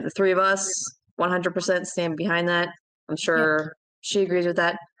the three of us 100% stand behind that. I'm sure she agrees with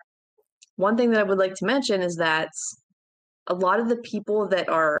that. One thing that I would like to mention is that a lot of the people that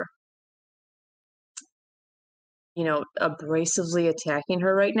are abrasively attacking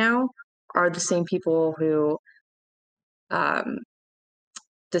her right now are the same people who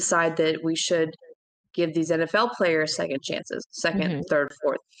decide that we should give these NFL players second chances, second, third,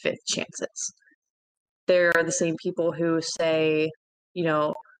 fourth, fifth chances. They're the same people who say,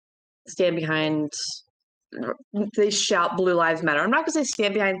 stand behind, they shout Blue Lives Matter. I'm not going to say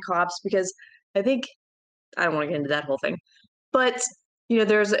stand behind cops because I don't want to get into that whole thing. But,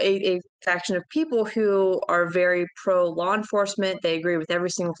 there's a faction of people who are very pro law enforcement. They agree with every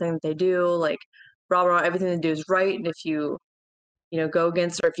single thing that they do. Like, rah, everything they do is right. And if you, go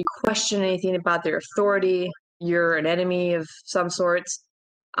against, or if you question anything about their authority, you're an enemy of some sorts.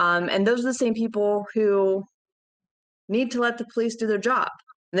 And those are the same people who need to let the police do their job.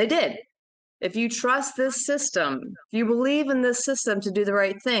 And they did. If you trust this system, if you believe in this system to do the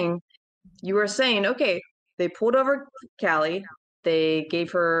right thing, you are saying, okay, they pulled over Callie. They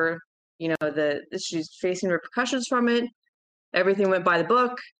gave her, she's facing repercussions from it. Everything went by the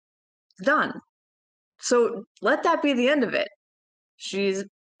book. Done. So let that be the end of it. She's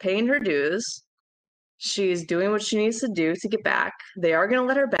paying her dues. She's doing what she needs to do to get back. They are going to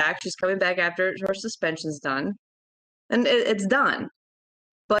let her back. She's coming back after her suspension's done. And it's done.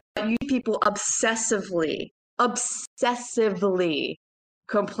 But you people obsessively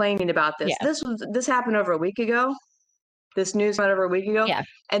complaining about this. Yeah. This happened over a week ago. This news went over a week ago. Yeah.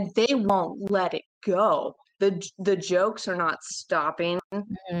 And they won't let it go. The jokes are not stopping.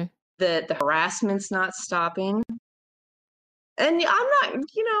 Mm-hmm. The harassment's not stopping. And I'm not,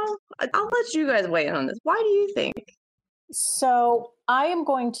 I'll let you guys weigh in on this. Why do you think? So I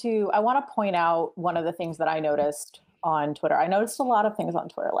want to point out one of the things that I noticed on Twitter. I noticed a lot of things on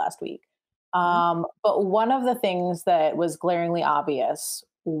Twitter last week. But one of the things that was glaringly obvious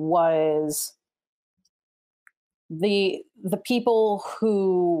was the people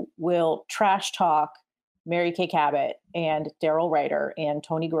who will trash talk Mary Kay Cabot and Daryl Ryder and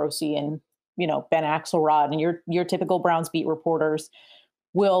Tony Grossi and Ben Axelrod and your typical Browns beat reporters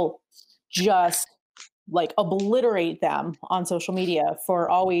will just like obliterate them on social media for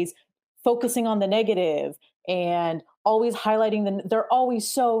always focusing on the negative and always highlighting they're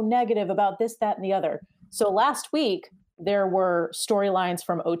always so negative about this, that, and the other. So last week, there were storylines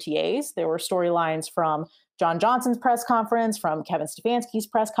from OTAs. There were storylines from John Johnson's press conference, from Kevin Stefanski's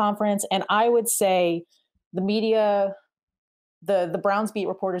press conference. And I would say the media, the Browns beat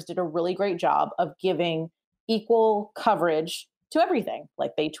reporters did a really great job of giving equal coverage to everything.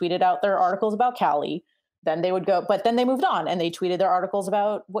 Like they tweeted out their articles about Callie. Then they would go, but then they moved on and they tweeted their articles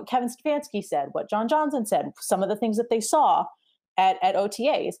about what Kevin Stefanski said, what John Johnson said, some of the things that they saw at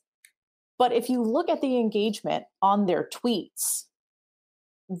OTAs. But if you look at the engagement on their tweets,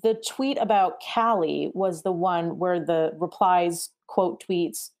 the tweet about Callie was the one where the replies, quote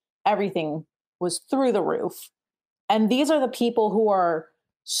tweets, everything was through the roof. And these are the people who are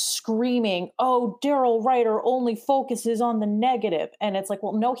screaming, oh, Daryl Ryder only focuses on the negative. And it's like,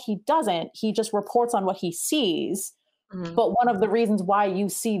 well, no, he doesn't. He just reports on what he sees. Mm-hmm. But one of the reasons why you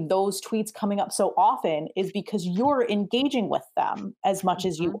see those tweets coming up so often is because you're engaging with them as much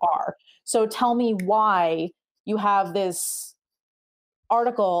as you are. So tell me why you have this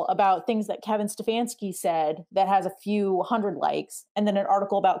article about things that Kevin Stefanski said that has a few hundred likes, and then an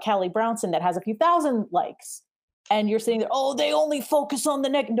article about Callie Brownson that has a few thousand likes. And you're sitting there, oh, they only focus on the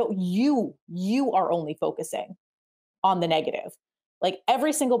negative. No, you are only focusing on the negative. Like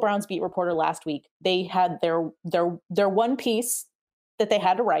every single Browns beat reporter last week, they had their one piece that they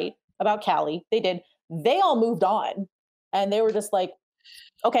had to write about Callie. They did. They all moved on. And they were just like,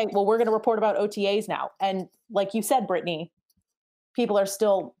 okay, well, we're going to report about OTAs now. And like you said, Brittany, people are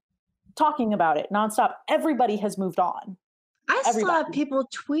still talking about it nonstop. Everybody has moved on. I saw people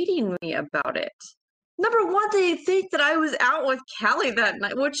tweeting me about it. Number one, they think that I was out with Callie that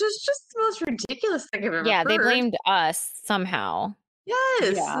night, which is just the most ridiculous thing I've ever heard. Yeah, they blamed us somehow.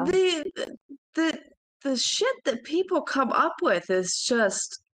 Yes. Yeah. The shit that people come up with is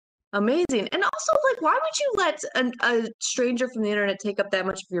just amazing. And also, like, why would you let a stranger from the internet take up that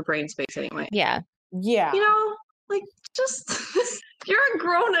much of your brain space anyway? Yeah. Yeah. Like, just You're a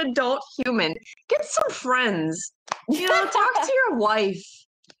grown adult human. Get some friends. You know, talk to your wife.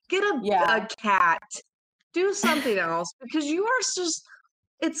 Get a cat. Do something else because you are just.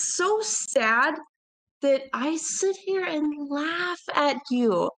 It's so sad that I sit here and laugh at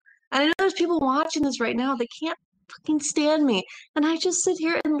you. And I know there's people watching this right now. They can't fucking stand me. And I just sit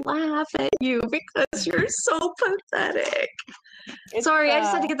here and laugh at you because you're so pathetic. Sorry, I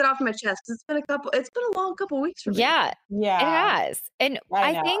just had to get that off my chest. It's been a long couple weeks for me. Yeah, it has. And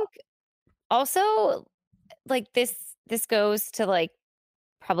I think also like this goes to like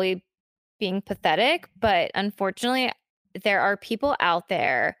probably being pathetic, but unfortunately there are people out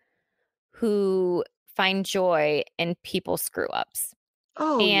there who find joy in people screw ups.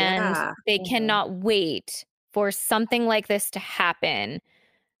 Oh, and yeah. they cannot wait for something like this to happen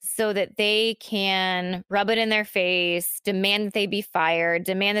so that they can rub it in their face, demand that they be fired,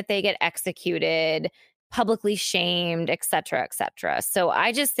 demand that they get executed, publicly shamed, et cetera, et cetera. So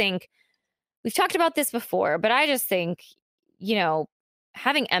I just think we've talked about this before, but I just think, you know,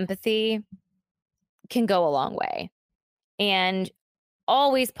 having empathy can go a long way. And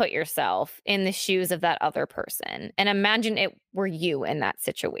always put yourself in the shoes of that other person and imagine it were you in that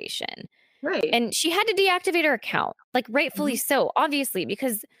situation. Right. And she had to deactivate her account, like rightfully so, obviously,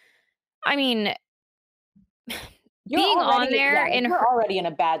 because I mean, being on there you're already in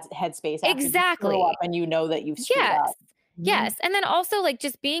a bad headspace. Exactly. You grow up and you know that you've screwed up. Yes. And then also like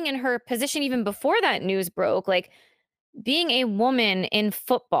just being in her position even before that news broke, like being a woman in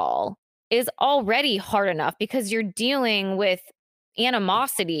football is already hard enough because you're dealing with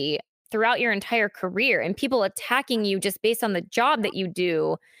animosity throughout your entire career and people attacking you just based on the job that you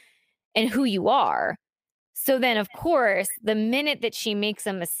do and who you are. So then, of course, the minute that she makes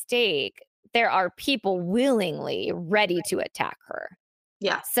a mistake, there are people willingly ready to attack her.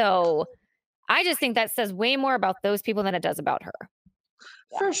 Yeah. So I just think that says way more about those people than it does about her.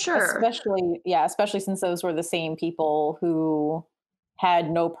 For sure. Especially since those were the same people who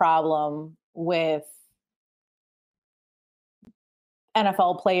had no problem with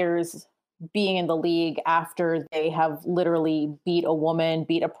NFL players being in the league after they have literally beat a woman,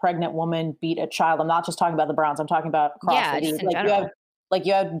 beat a pregnant woman, beat a child. I'm not just talking about the Browns. I'm talking about across the league.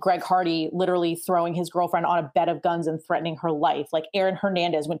 You have Greg Hardy literally throwing his girlfriend on a bed of guns and threatening her life. Like Aaron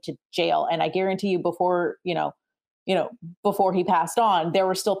Hernandez went to jail. And I guarantee you before he passed on, there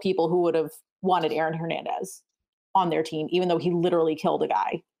were still people who would have wanted Aaron Hernandez on their team, even though he literally killed a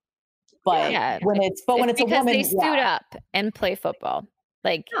guy. But when it's a woman, they suit up and play football.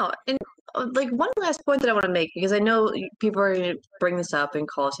 Like and like one last point that I want to make, because I know people are going to bring this up and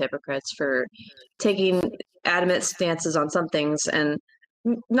call us hypocrites for taking adamant stances on some things, and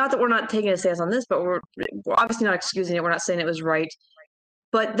not that we're not taking a stance on this, but we're obviously not excusing it. We're not saying it was right,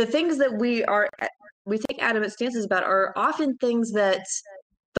 but the things that we take adamant stances about are often things that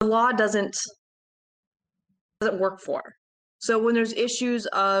the law doesn't work for. So when there's issues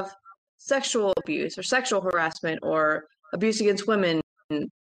of sexual abuse or sexual harassment or abuse against women,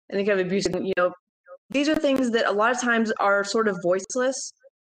 any kind of abuse, these are things that a lot of times are sort of voiceless.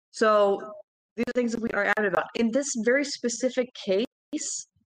 So these are things that we are adamant about. In this very specific case,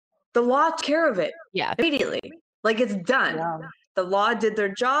 the law took care of it immediately. Like, it's done. Yeah. The law did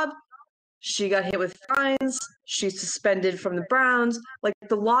their job. She got hit with fines. She's suspended from the Browns. Like,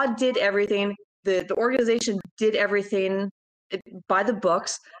 the law did everything. The organization did everything by the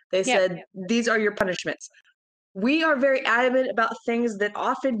books. They said, these are your punishments. We are very adamant about things that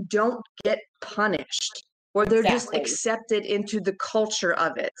often don't get punished, or they're just accepted into the culture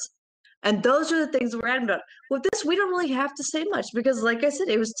of it. And those are the things we're adamant about. With this, we don't really have to say much because, like I said,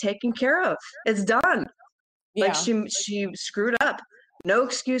 it was taken care of. It's done. Yeah. Like, she screwed up. No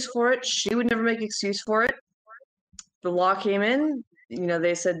excuse for it. She would never make an excuse for it. The law came in.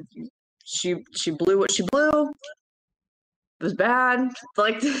 They said she blew what she blew. It was bad.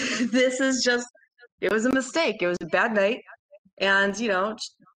 Like, this is just, it was a mistake. It was a bad night. And,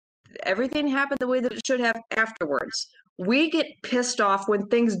 everything happened the way that it should have afterwards. We get pissed off when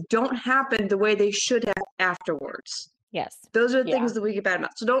things don't happen the way they should have afterwards. Yes. Those are the things that we get bad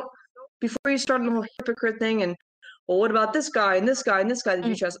about. So don't, before you start the whole hypocrite thing and, well, what about this guy and this guy and this guy that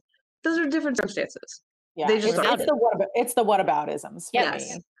you trust? Those are different circumstances. Yeah, it's the whataboutisms for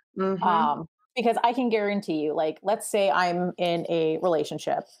me. Mm-hmm. Because I can guarantee you, like, let's say I'm in a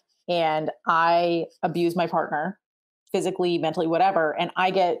relationship and I abuse my partner physically, mentally, whatever, and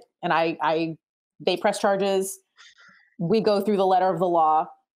they press charges. We go through the letter of the law.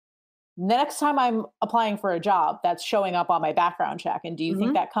 Next time I'm applying for a job, that's showing up on my background check. And do you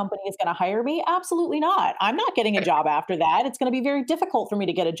think that company is going to hire me? Absolutely not. I'm not getting a job after that. It's going to be very difficult for me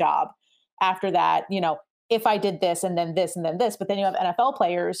to get a job after that. if I did this and then this and then this. But then you have NFL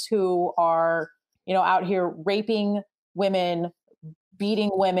players who are, out here raping women,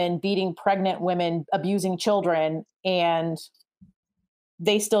 beating pregnant women, abusing children, and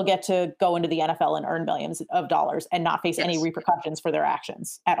they still get to go into the NFL and earn millions of dollars and not face any repercussions for their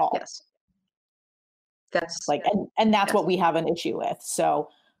actions at all. Yes. That's like, and that's what we have an issue with. So,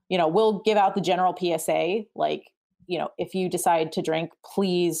 we'll give out the general PSA, like, if you decide to drink,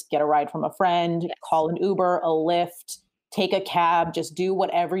 please get a ride from a friend, call an Uber, a Lyft, take a cab, just do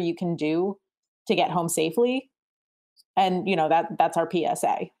whatever you can do to get home safely. And, that's our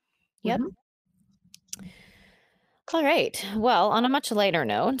PSA. Yep. Mm-hmm. All right. Well, on a much lighter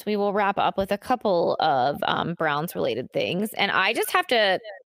note, we will wrap up with a couple of Browns related things. And I just have to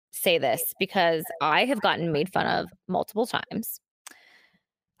say this because I have gotten made fun of multiple times.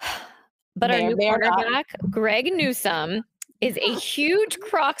 But our new quarterback, Greg Newsome, is a huge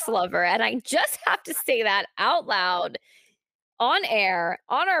Crocs lover. And I just have to say that out loud on air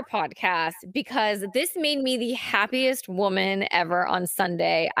on our podcast because this made me the happiest woman ever on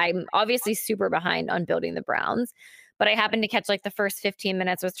Sunday. I'm obviously super behind on building the Browns, but I happened to catch like the first 15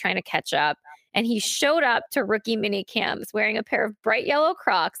 minutes, was trying to catch up. And he showed up to rookie mini camps wearing a pair of bright yellow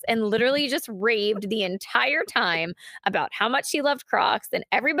Crocs and literally just raved the entire time about how much he loved Crocs. And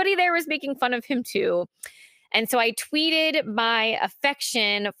everybody there was making fun of him too. And so I tweeted my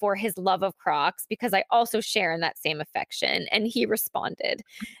affection for his love of Crocs because I also share in that same affection. And he responded.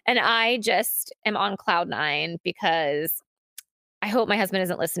 And I just am on cloud nine because I hope my husband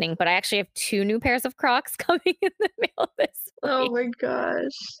isn't listening, but I actually have 2 new pairs of Crocs coming in the mail this week. Oh my gosh.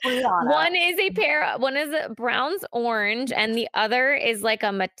 One is a Browns orange and the other is like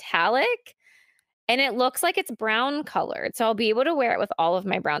a metallic and it looks like it's brown colored. So I'll be able to wear it with all of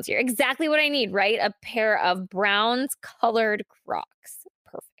my Browns here. Exactly what I need, right? A pair of Browns colored Crocs.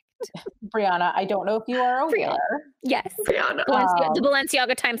 Perfect. Brianna, I don't know if you are aware. Yes. Brianna. The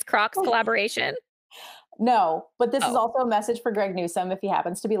Balenciaga times Crocs collaboration. No, but this is also a message for Greg Newsome if he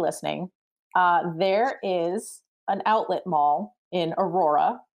happens to be listening. There is an outlet mall in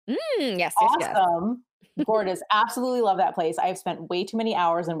Aurora. Yes. Awesome. Gorgeous. Absolutely love that place. I have spent way too many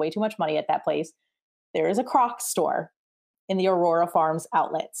hours and way too much money at that place. There is a Crocs store in the Aurora Farms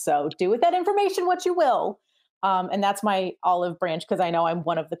outlet. So do with that information what you will. And that's my olive branch because I know I'm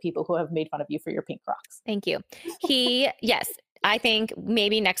one of the people who have made fun of you for your pink Crocs. Thank you. Yes. I think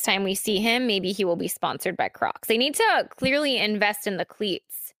maybe next time we see him, maybe he will be sponsored by Crocs. They need to clearly invest in the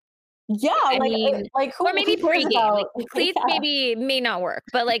cleats. Yeah, I mean, who, or maybe pregame. Like cleats maybe may not work,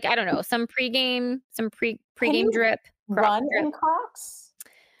 but like I don't know, some pregame, pregame drip. Run in Crocs.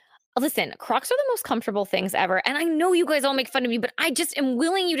 Listen, Crocs are the most comfortable things ever, and I know you guys all make fun of me, but I just am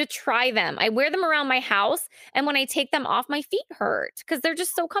willing you to try them. I wear them around my house, and when I take them off, my feet hurt because they're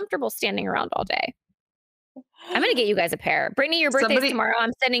just so comfortable standing around all day. I'm gonna get you guys a pair. Brittany, your birthday's tomorrow.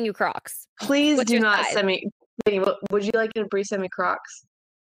 I'm sending you Crocs. Please do not send me. Would you like to send me Crocs?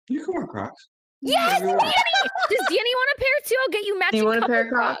 You can wear Crocs. Yes, Danny. Does Danny want a pair too? I'll get you matching. Do you want a pair of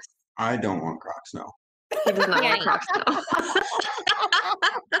Crocs? I don't want Crocs. No. He does not want Crocs. No.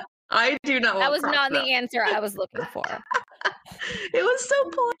 I do not want. That was Crocs, not the answer I was looking for. It was so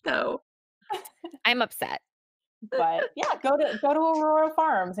polite though. I'm upset. But yeah, go to Aurora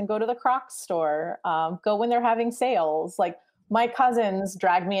Farms and go to the Crocs store. Go when they're having sales. Like my cousins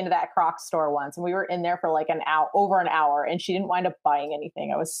dragged me into that Crocs store once, and we were in there for like over an hour, and she didn't wind up buying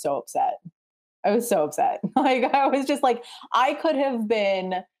anything. I was so upset. Like I was just like, I could have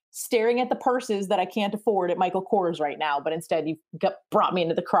been staring at the purses that I can't afford at Michael Kors right now, but instead you brought me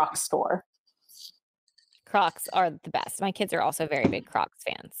into the Crocs store. Crocs are the best. My kids are also very big Crocs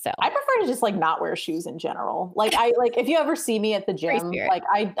fans. So I prefer to just like not wear shoes in general. Like if you ever see me at the gym, like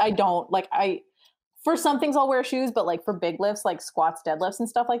I don't like for some things I'll wear shoes, but like for big lifts, like squats, deadlifts and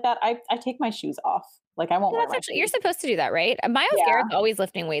stuff like that, I take my shoes off. Like I won't wear my shoes. You're supposed to do that, right? Miles Garrett's always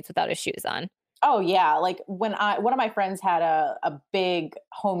lifting weights without his shoes on. Oh yeah. Like when one of my friends had a big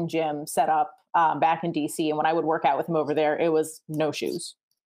home gym set up back in DC, and when I would work out with him over there, it was no shoes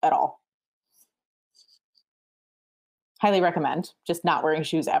at all. Highly recommend just not wearing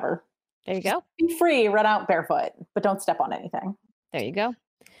shoes ever. There you go. Be free, run out barefoot, but don't step on anything. There you go.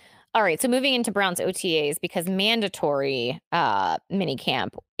 All right. So moving into Browns OTAs, because mandatory mini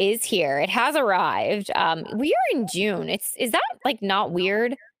camp is here. It has arrived. We are in June. Is that like not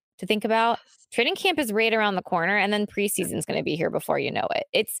weird to think about? Training camp is right around the corner, and then preseason is going to be here before you know it.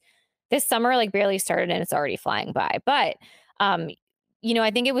 It's this summer like barely started and it's already flying by. But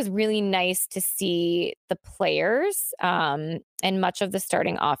I think it was really nice to see the players and much of the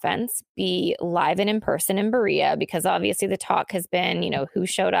starting offense be live and in person in Berea, because obviously the talk has been, who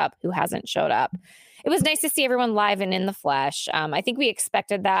showed up, who hasn't showed up. it was nice to see everyone live and in the flesh. I think we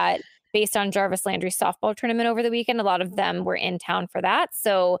expected that based on Jarvis Landry's softball tournament over the weekend. A lot of them were in town for that.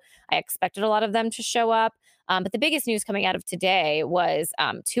 So I expected a lot of them to show up. But the biggest news coming out of today was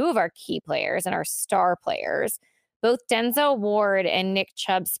two of our key players and our star players, both Denzel Ward and Nick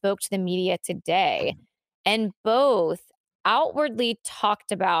Chubb, spoke to the media today, and both outwardly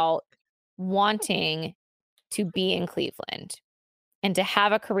talked about wanting to be in Cleveland and to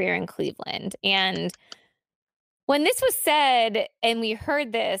have a career in Cleveland. And when this was said and we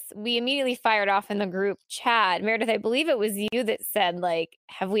heard this, we immediately fired off in the group chat. Meredith, I believe it was you that said, like,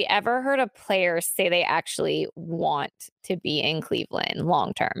 have we ever heard a player say they actually want to be in Cleveland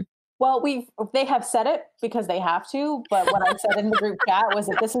long term? Well, they have said it because they have to, but what I said in the group chat was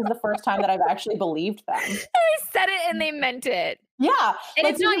that this is the first time that I've actually believed them. They said it and they meant it. Yeah. And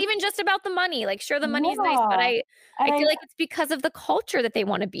it's not even just about the money. Like, sure, the money's nice, but I feel like it's because of the culture that they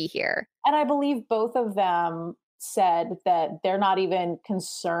want to be here. And I believe both of them said that they're not even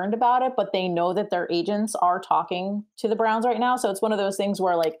concerned about it, but they know that their agents are talking to the Browns right now. So it's one of those things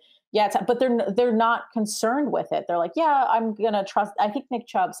where, like, yeah, but they're not concerned with it. They're like, yeah, I'm going to trust. I think Nick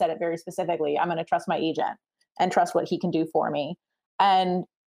Chubb said it very specifically. I'm going to trust my agent and trust what he can do for me. And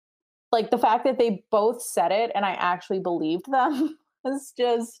like the fact that they both said it and I actually believed them was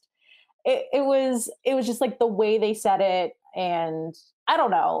just, it was just like the way they said it. And I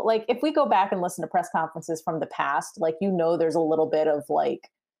don't know, like if we go back and listen to press conferences from the past, like, there's a little bit of like,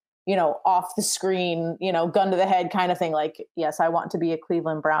 off the screen, gun to the head kind of thing. Like, yes, I want to be a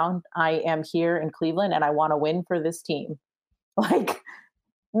Cleveland Brown. I am here in Cleveland and I want to win for this team. Like,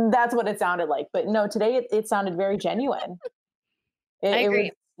 that's what it sounded like. But no, today it sounded very genuine. I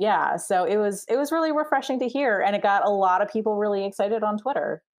agree. So it was really refreshing to hear. And it got a lot of people really excited on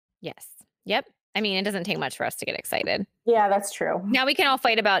Twitter. Yes. Yep. I mean, it doesn't take much for us to get excited. Yeah, that's true. Now we can all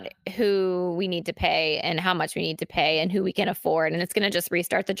fight about who we need to pay and how much we need to pay and who we can afford. And it's going to just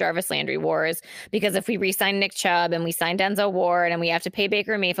restart the Jarvis Landry wars, because if we re-sign Nick Chubb and we sign Denzel Ward and we have to pay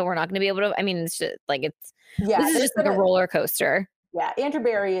Baker Mayfield, we're not going to be able to. I mean, it's just like this is just like a roller coaster. Yeah, Andrew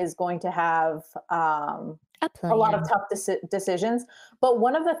Berry is going to have a lot of tough decisions. But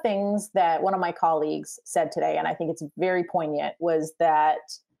one of the things that one of my colleagues said today, and I think it's very poignant, was that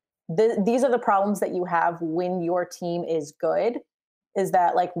these are the problems that you have when your team is good, is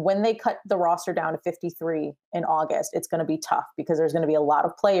that like when they cut the roster down to 53 in August, it's going to be tough because there's going to be a lot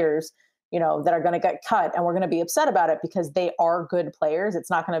of players, that are going to get cut, and we're going to be upset about it because they are good players. It's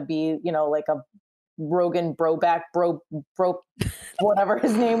not going to be, like a Rogan Broback, whatever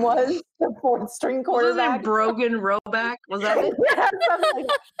his name was, the fourth string quarterback. Was it Brogan Roback? Was that it? Yeah, something like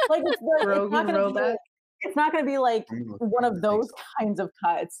that. Like Brogan Roback. It's not going to be like one of those kinds of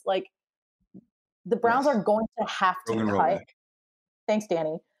cuts. Like the Browns are going to have to cut. Roback. Thanks,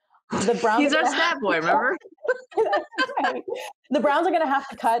 Danny. The Browns. He's our stat boy, remember? Right. The Browns are going to have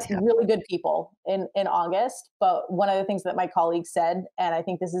to cut really good people in August. But one of the things that my colleague said, and I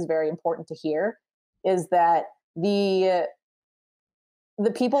think this is very important to hear, is that the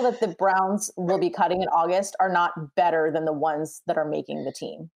people that the Browns will be cutting in August are not better than the ones that are making the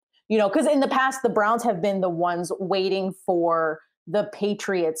team. Because in the past, the Browns have been the ones waiting for the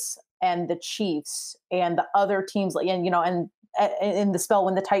Patriots and the Chiefs and the other teams, and in the spell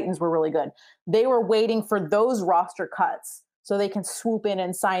when the Titans were really good, they were waiting for those roster cuts so they can swoop in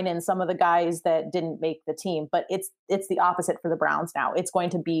and sign in some of the guys that didn't make the team. But it's the opposite for the Browns now. It's going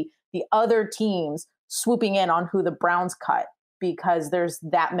to be the other teams swooping in on who the Browns cut, because there's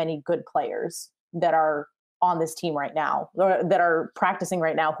that many good players that are on this team right now, or that are practicing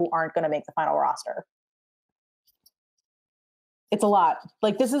right now, who aren't going to make the final roster. It's a lot.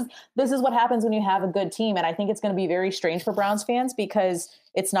 Like this is what happens when you have a good team. And I think it's going to be very strange for Browns fans because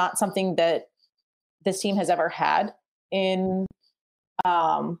it's not something that this team has ever had in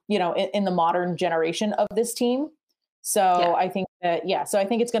the modern generation of this team. So yeah. I think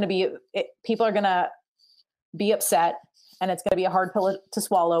it's going to be, people are going to be upset, and it's going to be a hard pill to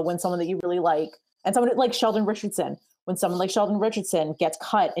swallow when someone that you really like, and someone like Sheldon Richardson, when someone like Sheldon Richardson gets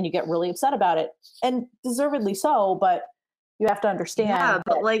cut and you get really upset about it, and deservedly so, but you have to understand. Yeah,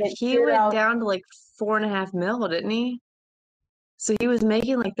 but like he went down to like $4.5 million, didn't he? So he was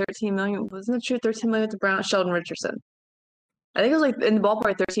making like 13 million. Wasn't it true? 13 million with the Browns, Sheldon Richardson. I think it was like in the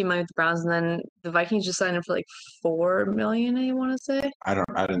ballpark 13 million with the Browns, and then the Vikings just signed him for like 4 million, I want to say. I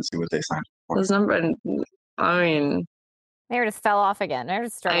didn't see what they signed for. Those numbers, I mean, they just fell off again. They're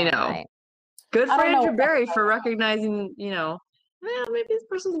just I know. Tonight. Good for Andrew Berry for recognizing, maybe this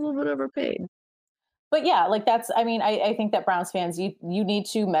person's a little bit overpaid. But yeah, like I think that Browns fans, you need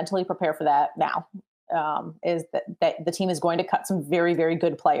to mentally prepare for that now. Is that the team is going to cut some very, very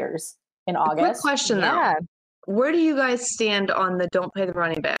good players, in A quick August. question Yeah. though. Where do you guys stand on the don't pay the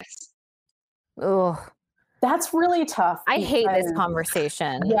running backs? Ugh. That's really tough. I hate this because-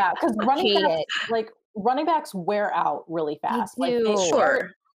 conversation. Yeah, because Hate it. running backs wear out really fast. Like do.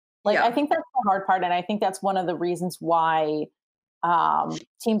 Sure. Like Yeah. I think that's the hard part, and I think that's one of the reasons why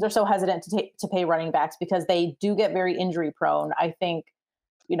teams are so hesitant to pay running backs, because they do get very injury prone. I think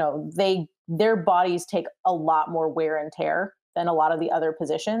their bodies take a lot more wear and tear than a lot of the other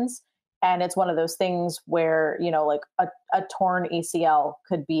positions, and it's one of those things where like a torn ACL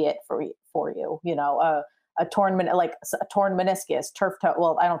could be it for you. A torn meniscus, turf toe.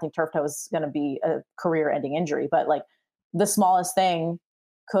 Well, I don't think turf toe is going to be a career-ending injury, but like the smallest thing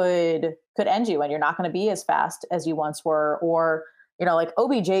could end you, and you're not going to be as fast as you once were. Or like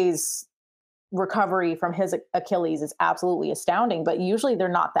OBJ's recovery from his Achilles is absolutely astounding, but usually they're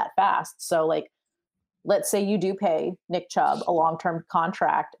not that fast. So like, let's say you do pay Nick Chubb a long-term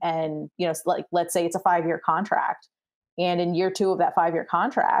contract, and let's say it's a 5-year contract, and in year 2 of that 5-year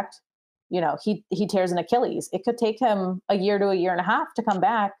contract, he tears an Achilles. It could take him a year to a year and a half to come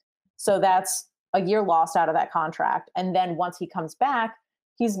back. So that's a year lost out of that contract. And then once he comes back,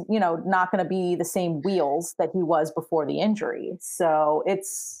 he's, not going to be the same wheels that he was before the injury. So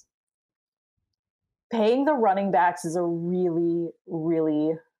it's paying the running backs is a really,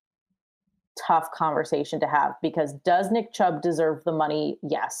 really tough conversation to have, because does Nick Chubb deserve the money?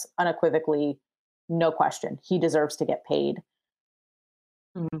 Yes, unequivocally, no question. He deserves to get paid.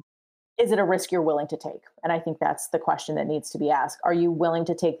 Mm-hmm. Is it a risk you're willing to take? And I think that's the question that needs to be asked. Are you willing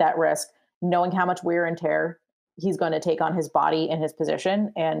to take that risk, knowing how much wear and tear he's going to take on his body and his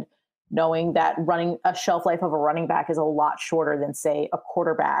position, and knowing that running a shelf life of a running back is a lot shorter than, say, a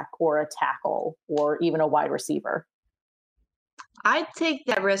quarterback or a tackle or even a wide receiver? I'd take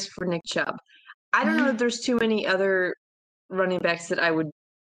that risk for Nick Chubb. I don't know if there's too many other running backs that I would,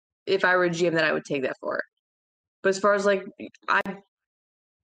 if I were a GM, that I would take that for. But as far as like,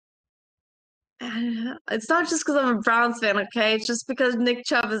 it's not just because I'm a Browns fan, okay? It's just because Nick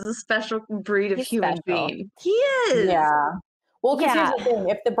Chubb is a special breed of He's human special. being. He is. Yeah. Well, because here's the Yeah. thing.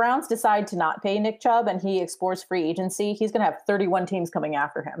 If the Browns decide to not pay Nick Chubb and he explores free agency, he's going to have 31 teams coming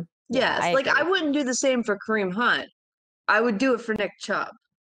after him. Yeah, Yes. I Like, I agree. wouldn't do the same for Kareem Hunt. I would do it for Nick Chubb.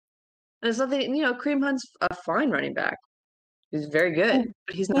 And it's nothing, Kareem Hunt's a fine running back. He's very good,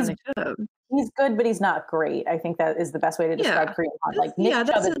 but he's not He's- Nick Chubb. He's good, but he's not great. I think that is the best way to describe Yeah. Kareem Hunt. Like Nick Yeah,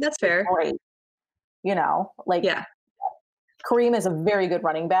 Chubb is that's fair. great. Like Yeah. Kareem is a very good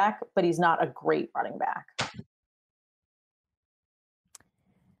running back, but he's not a great running back.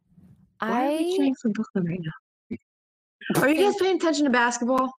 Why are we cheering for Brooklyn right now? Are you guys paying attention to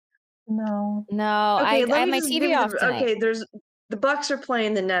basketball? No. No, I let have me my just give TV you off tonight. okay, there's the Bucks are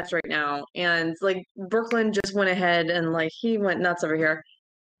playing the Nets right now, and like Brooklyn just went ahead and like he went nuts over here.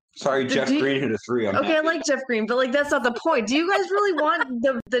 Sorry, Jeff do you- Green hit a 3. I'm Okay, I like Jeff Green, but like that's not the point. Do you guys really want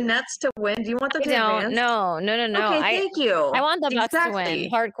the Nets to win? Do you want them I to don't. advance? No. Okay, thank you. I want the Bucks to Exactly.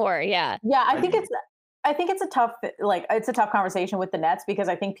 win. Hardcore, yeah. Yeah, I think it's a tough conversation with the Nets, because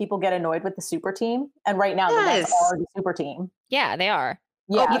I think people get annoyed with the super team, and right now the Nets Yes. are the super team. Yeah, they are.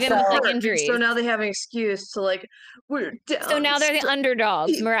 Yeah, even so, with, like, Hurt, injuries. So now they have an excuse to like we're down. So now they're the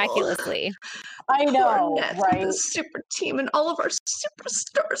underdogs, people. miraculously. I Poor know, Nets with right? the super team, and all of our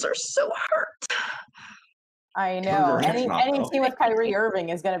superstars are so hurt. I know. Durant's Any not, any though. team with Kyrie Irving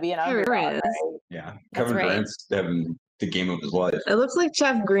is going to be an Kyrie underdog, is. right? Yeah, That's Kevin right. Durant's having the game of his life. It looks like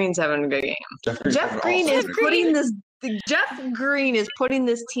Jeff Green's having a good game. Jeff Green is putting this. Jeff Green is putting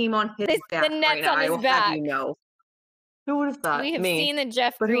this team on his The back Nets right now. on I his will have back. you know. Who would have thought? We have Me. seen the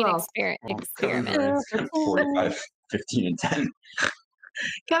Jeff But who Green else? Kevin experiment. Durant's got 45, 15, and 10.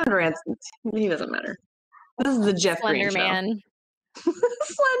 Kevin Durant. He doesn't matter. This is the Jeff Green Slender show. man.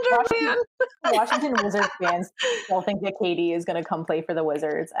 Slender man. Washington Wizards fans still think that KD is going to come play for the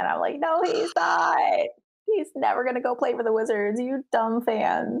Wizards, and I'm like, no, he's not. He's never going to go play for the Wizards. You dumb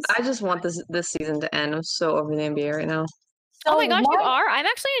fans. I just want this season to end. I'm so over the NBA right now. Oh my So gosh, you are? I'm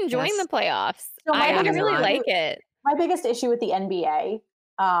actually enjoying Yes. the playoffs. So my I biggest really issue- like it. My biggest issue with the NBA,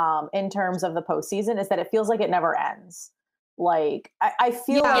 in terms of the postseason, is that it feels like it never ends. Like I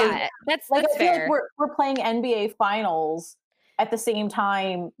feel like Yeah, that's I feel fair. like we're playing NBA finals at the same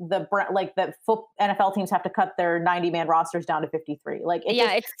time the NFL teams have to cut their 90-man rosters down to 53. Like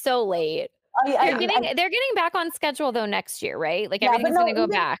Yeah, it's so late. they're They're getting back on schedule though next year, right? Like Yeah, but everything's no, gonna go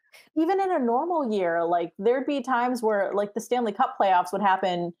even- back. even in a normal year, like there'd be times where like the Stanley Cup playoffs would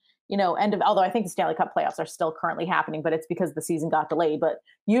happen, although I think the Stanley Cup playoffs are still currently happening, but it's because the season got delayed. But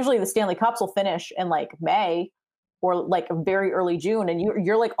usually the Stanley Cups will finish in like May or like very early June, and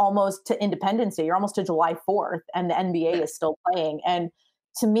you're like almost to Independence Day, you're almost to July 4th, and the NBA is still playing. And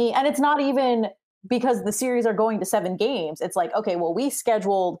to me, and it's not even because the series are going to 7 games. It's like, okay, well, we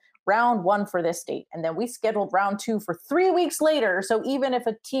scheduled round 1 for this date, and then we scheduled round 2 for 3 weeks later. So even if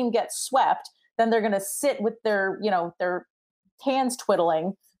a team gets swept, then they're going to sit with their, their hands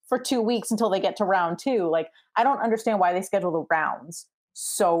twiddling for 2 weeks until they get to round 2. Like, I don't understand why they schedule the rounds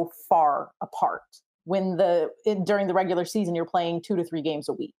so far apart when during the regular season, you're playing 2 to 3 games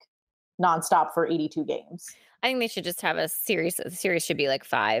a week, nonstop for 82 games. I think they should just have a series. The series should be like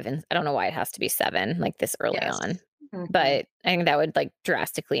 5, and I don't know why it has to be 7 like this early on. Mhm. But I think that would like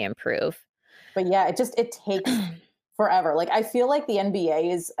drastically improve. But yeah, it takes forever. Like, I feel like the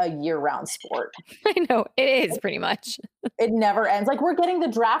NBA is a year-round sport. I know it is pretty much. It never ends. Like, we're getting the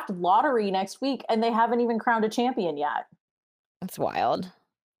draft lottery next week, and they haven't even crowned a champion yet. That's wild.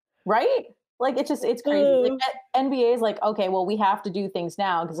 Right? Like, it's crazy. Like, NBA is like, okay, well, we have to do things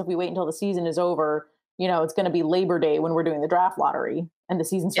now because if we wait until the season is over, it's going to be Labor Day when we're doing the draft lottery, and the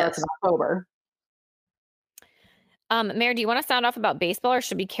season starts in October. Mary, do you want to sound off about baseball, or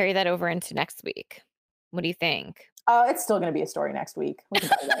should we carry that over into next week? What do you think? It's still going to be a story next week. We can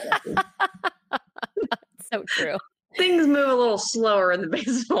talk about it next week. So true. Things move a little slower in the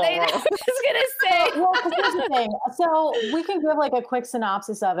baseball I world. was gonna say. Well, 'cause here's the thing. So we can give like a quick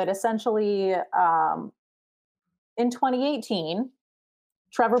synopsis of it. Essentially, in 2018,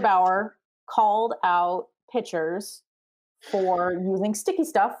 Trevor Bauer called out pitchers for using sticky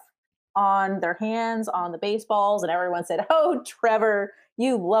stuff on their hands, on the baseballs, and everyone said, "Oh, Trevor,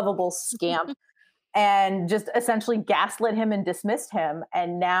 you lovable scamp," and just essentially gaslit him and dismissed him.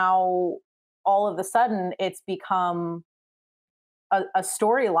 And now, all of a sudden, it's become a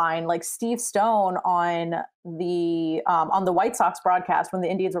storyline. Like Steve Stone on the White Sox broadcast when the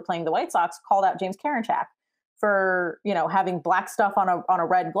Indians were playing the White Sox called out James Karinchak for having black stuff on a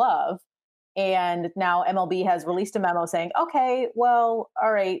red glove. And now MLB has released a memo saying, okay, well,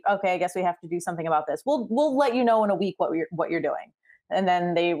 all right, okay, I guess we have to do something about this. We'll let you know in a week what you're doing. And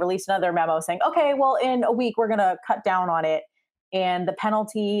then they released another memo saying, okay, well, in a week we're going to cut down on it, and the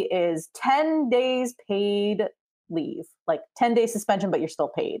penalty is 10 days paid leave, like 10 days suspension, but you're still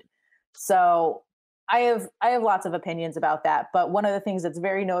paid. So I have lots of opinions about that. But one of the things that's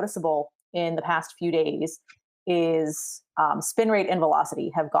very noticeable in the past few days is spin rate and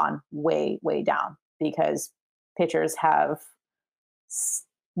velocity have gone way, way down because pitchers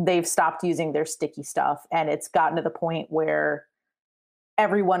they've stopped using their sticky stuff, and it's gotten to the point where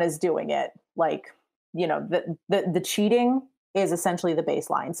everyone is doing it. Like, the cheating is essentially the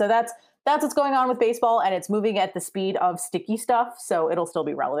baseline. So that's what's going on with baseball, and it's moving at the speed of sticky stuff. So it'll still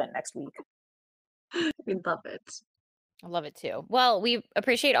be relevant next week. We love it. I love it too. Well, we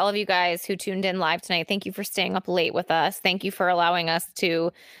appreciate all of you guys who tuned in live tonight. Thank you for staying up late with us. Thank you for allowing us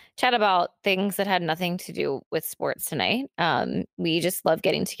to chat about things that had nothing to do with sports tonight. We just love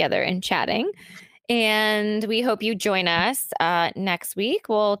getting together and chatting. And we hope you join us next week.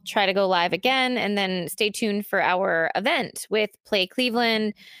 We'll try to go live again, and then stay tuned for our event with Play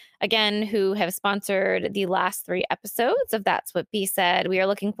Cleveland, again, who have sponsored the last 3 episodes of That's What B Said. We are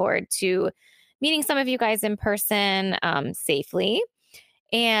looking forward to meeting some of you guys in person safely.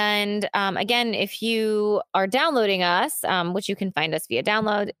 And again, if you are downloading us, which you can find us via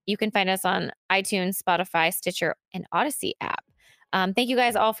download, you can find us on iTunes, Spotify, Stitcher, and Odyssey app. Thank you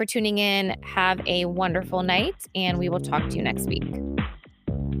guys all for tuning in. Have a wonderful night, and we will talk to you next week.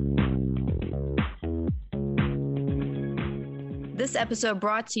 This episode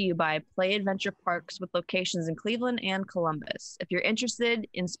brought to you by Play Adventure Parks with locations in Cleveland and Columbus. If you're interested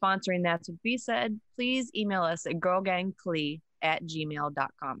in sponsoring That's What B Said, please email us at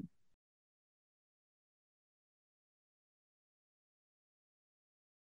girlgangplea@gmail.com.